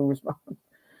for her to respond.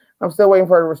 I'm still waiting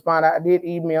for her to respond. I did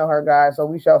email her, guys, so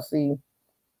we shall see.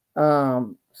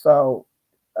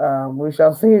 We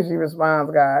shall see if she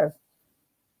responds, guys.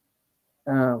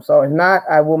 So if not,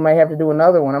 may have to do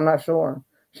another one. I'm not sure.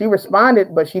 She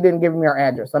responded, but she didn't give me her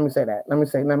address. Let me say that. Let me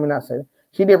not say that.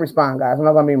 She did respond, guys. I'm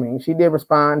not going to be mean. She did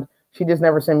respond. She just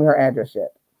never sent me her address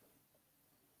yet.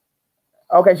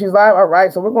 Okay, she's live. All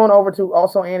right, so we're going over to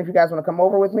also Ann, if you guys want to come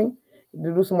over with me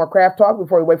to do some more craft talk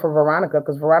before we wait for Veronica,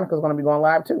 because Veronica's going to be going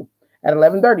live too at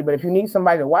 11:30. But if you need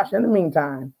somebody to watch in the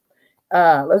meantime,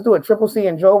 let's do a Triple C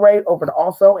and Joe Ray over to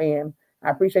also Ann. I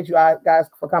appreciate you guys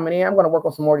for coming in. I'm going to work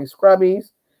on some more of these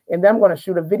scrubbies, and then I'm going to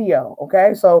shoot a video,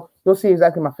 okay? So you'll see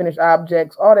exactly my finished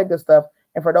objects, all that good stuff.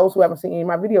 And for those who haven't seen any of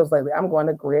my videos lately, I'm going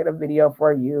to create a video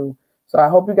for you. So I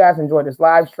hope you guys enjoyed this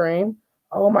live stream.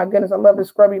 Oh, my goodness, I love this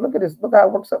scrubby. Look at this. Look how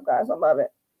it works up, guys. I love it.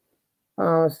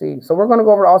 Let's see. So we're going to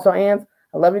go over to also Ann's.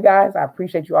 I love you guys. I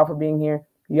appreciate you all for being here.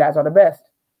 You guys are the best.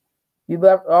 You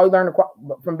learned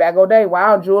from Bago Day.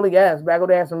 Wow, Julie, yes. Bago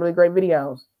Day has some really great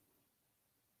videos.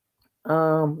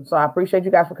 So I appreciate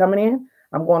you guys for coming in.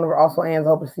 I'm going over also Ann's. I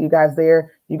hope to see you guys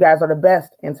there. You guys are the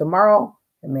best. And tomorrow,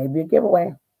 it may be a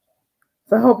giveaway.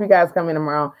 So I hope you guys come in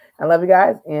tomorrow. I love you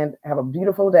guys and have a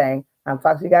beautiful day. I'll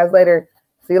talk to you guys later.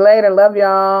 See you later. Love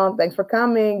y'all. Thanks for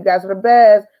coming. You guys are the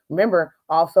best. Remember,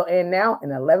 also and now in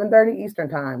 11:30 Eastern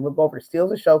time, we'll go over to Steals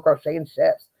the Show, Crochet and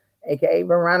Chefs, a.k.a.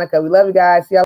 Veronica. We love you guys. See y'all.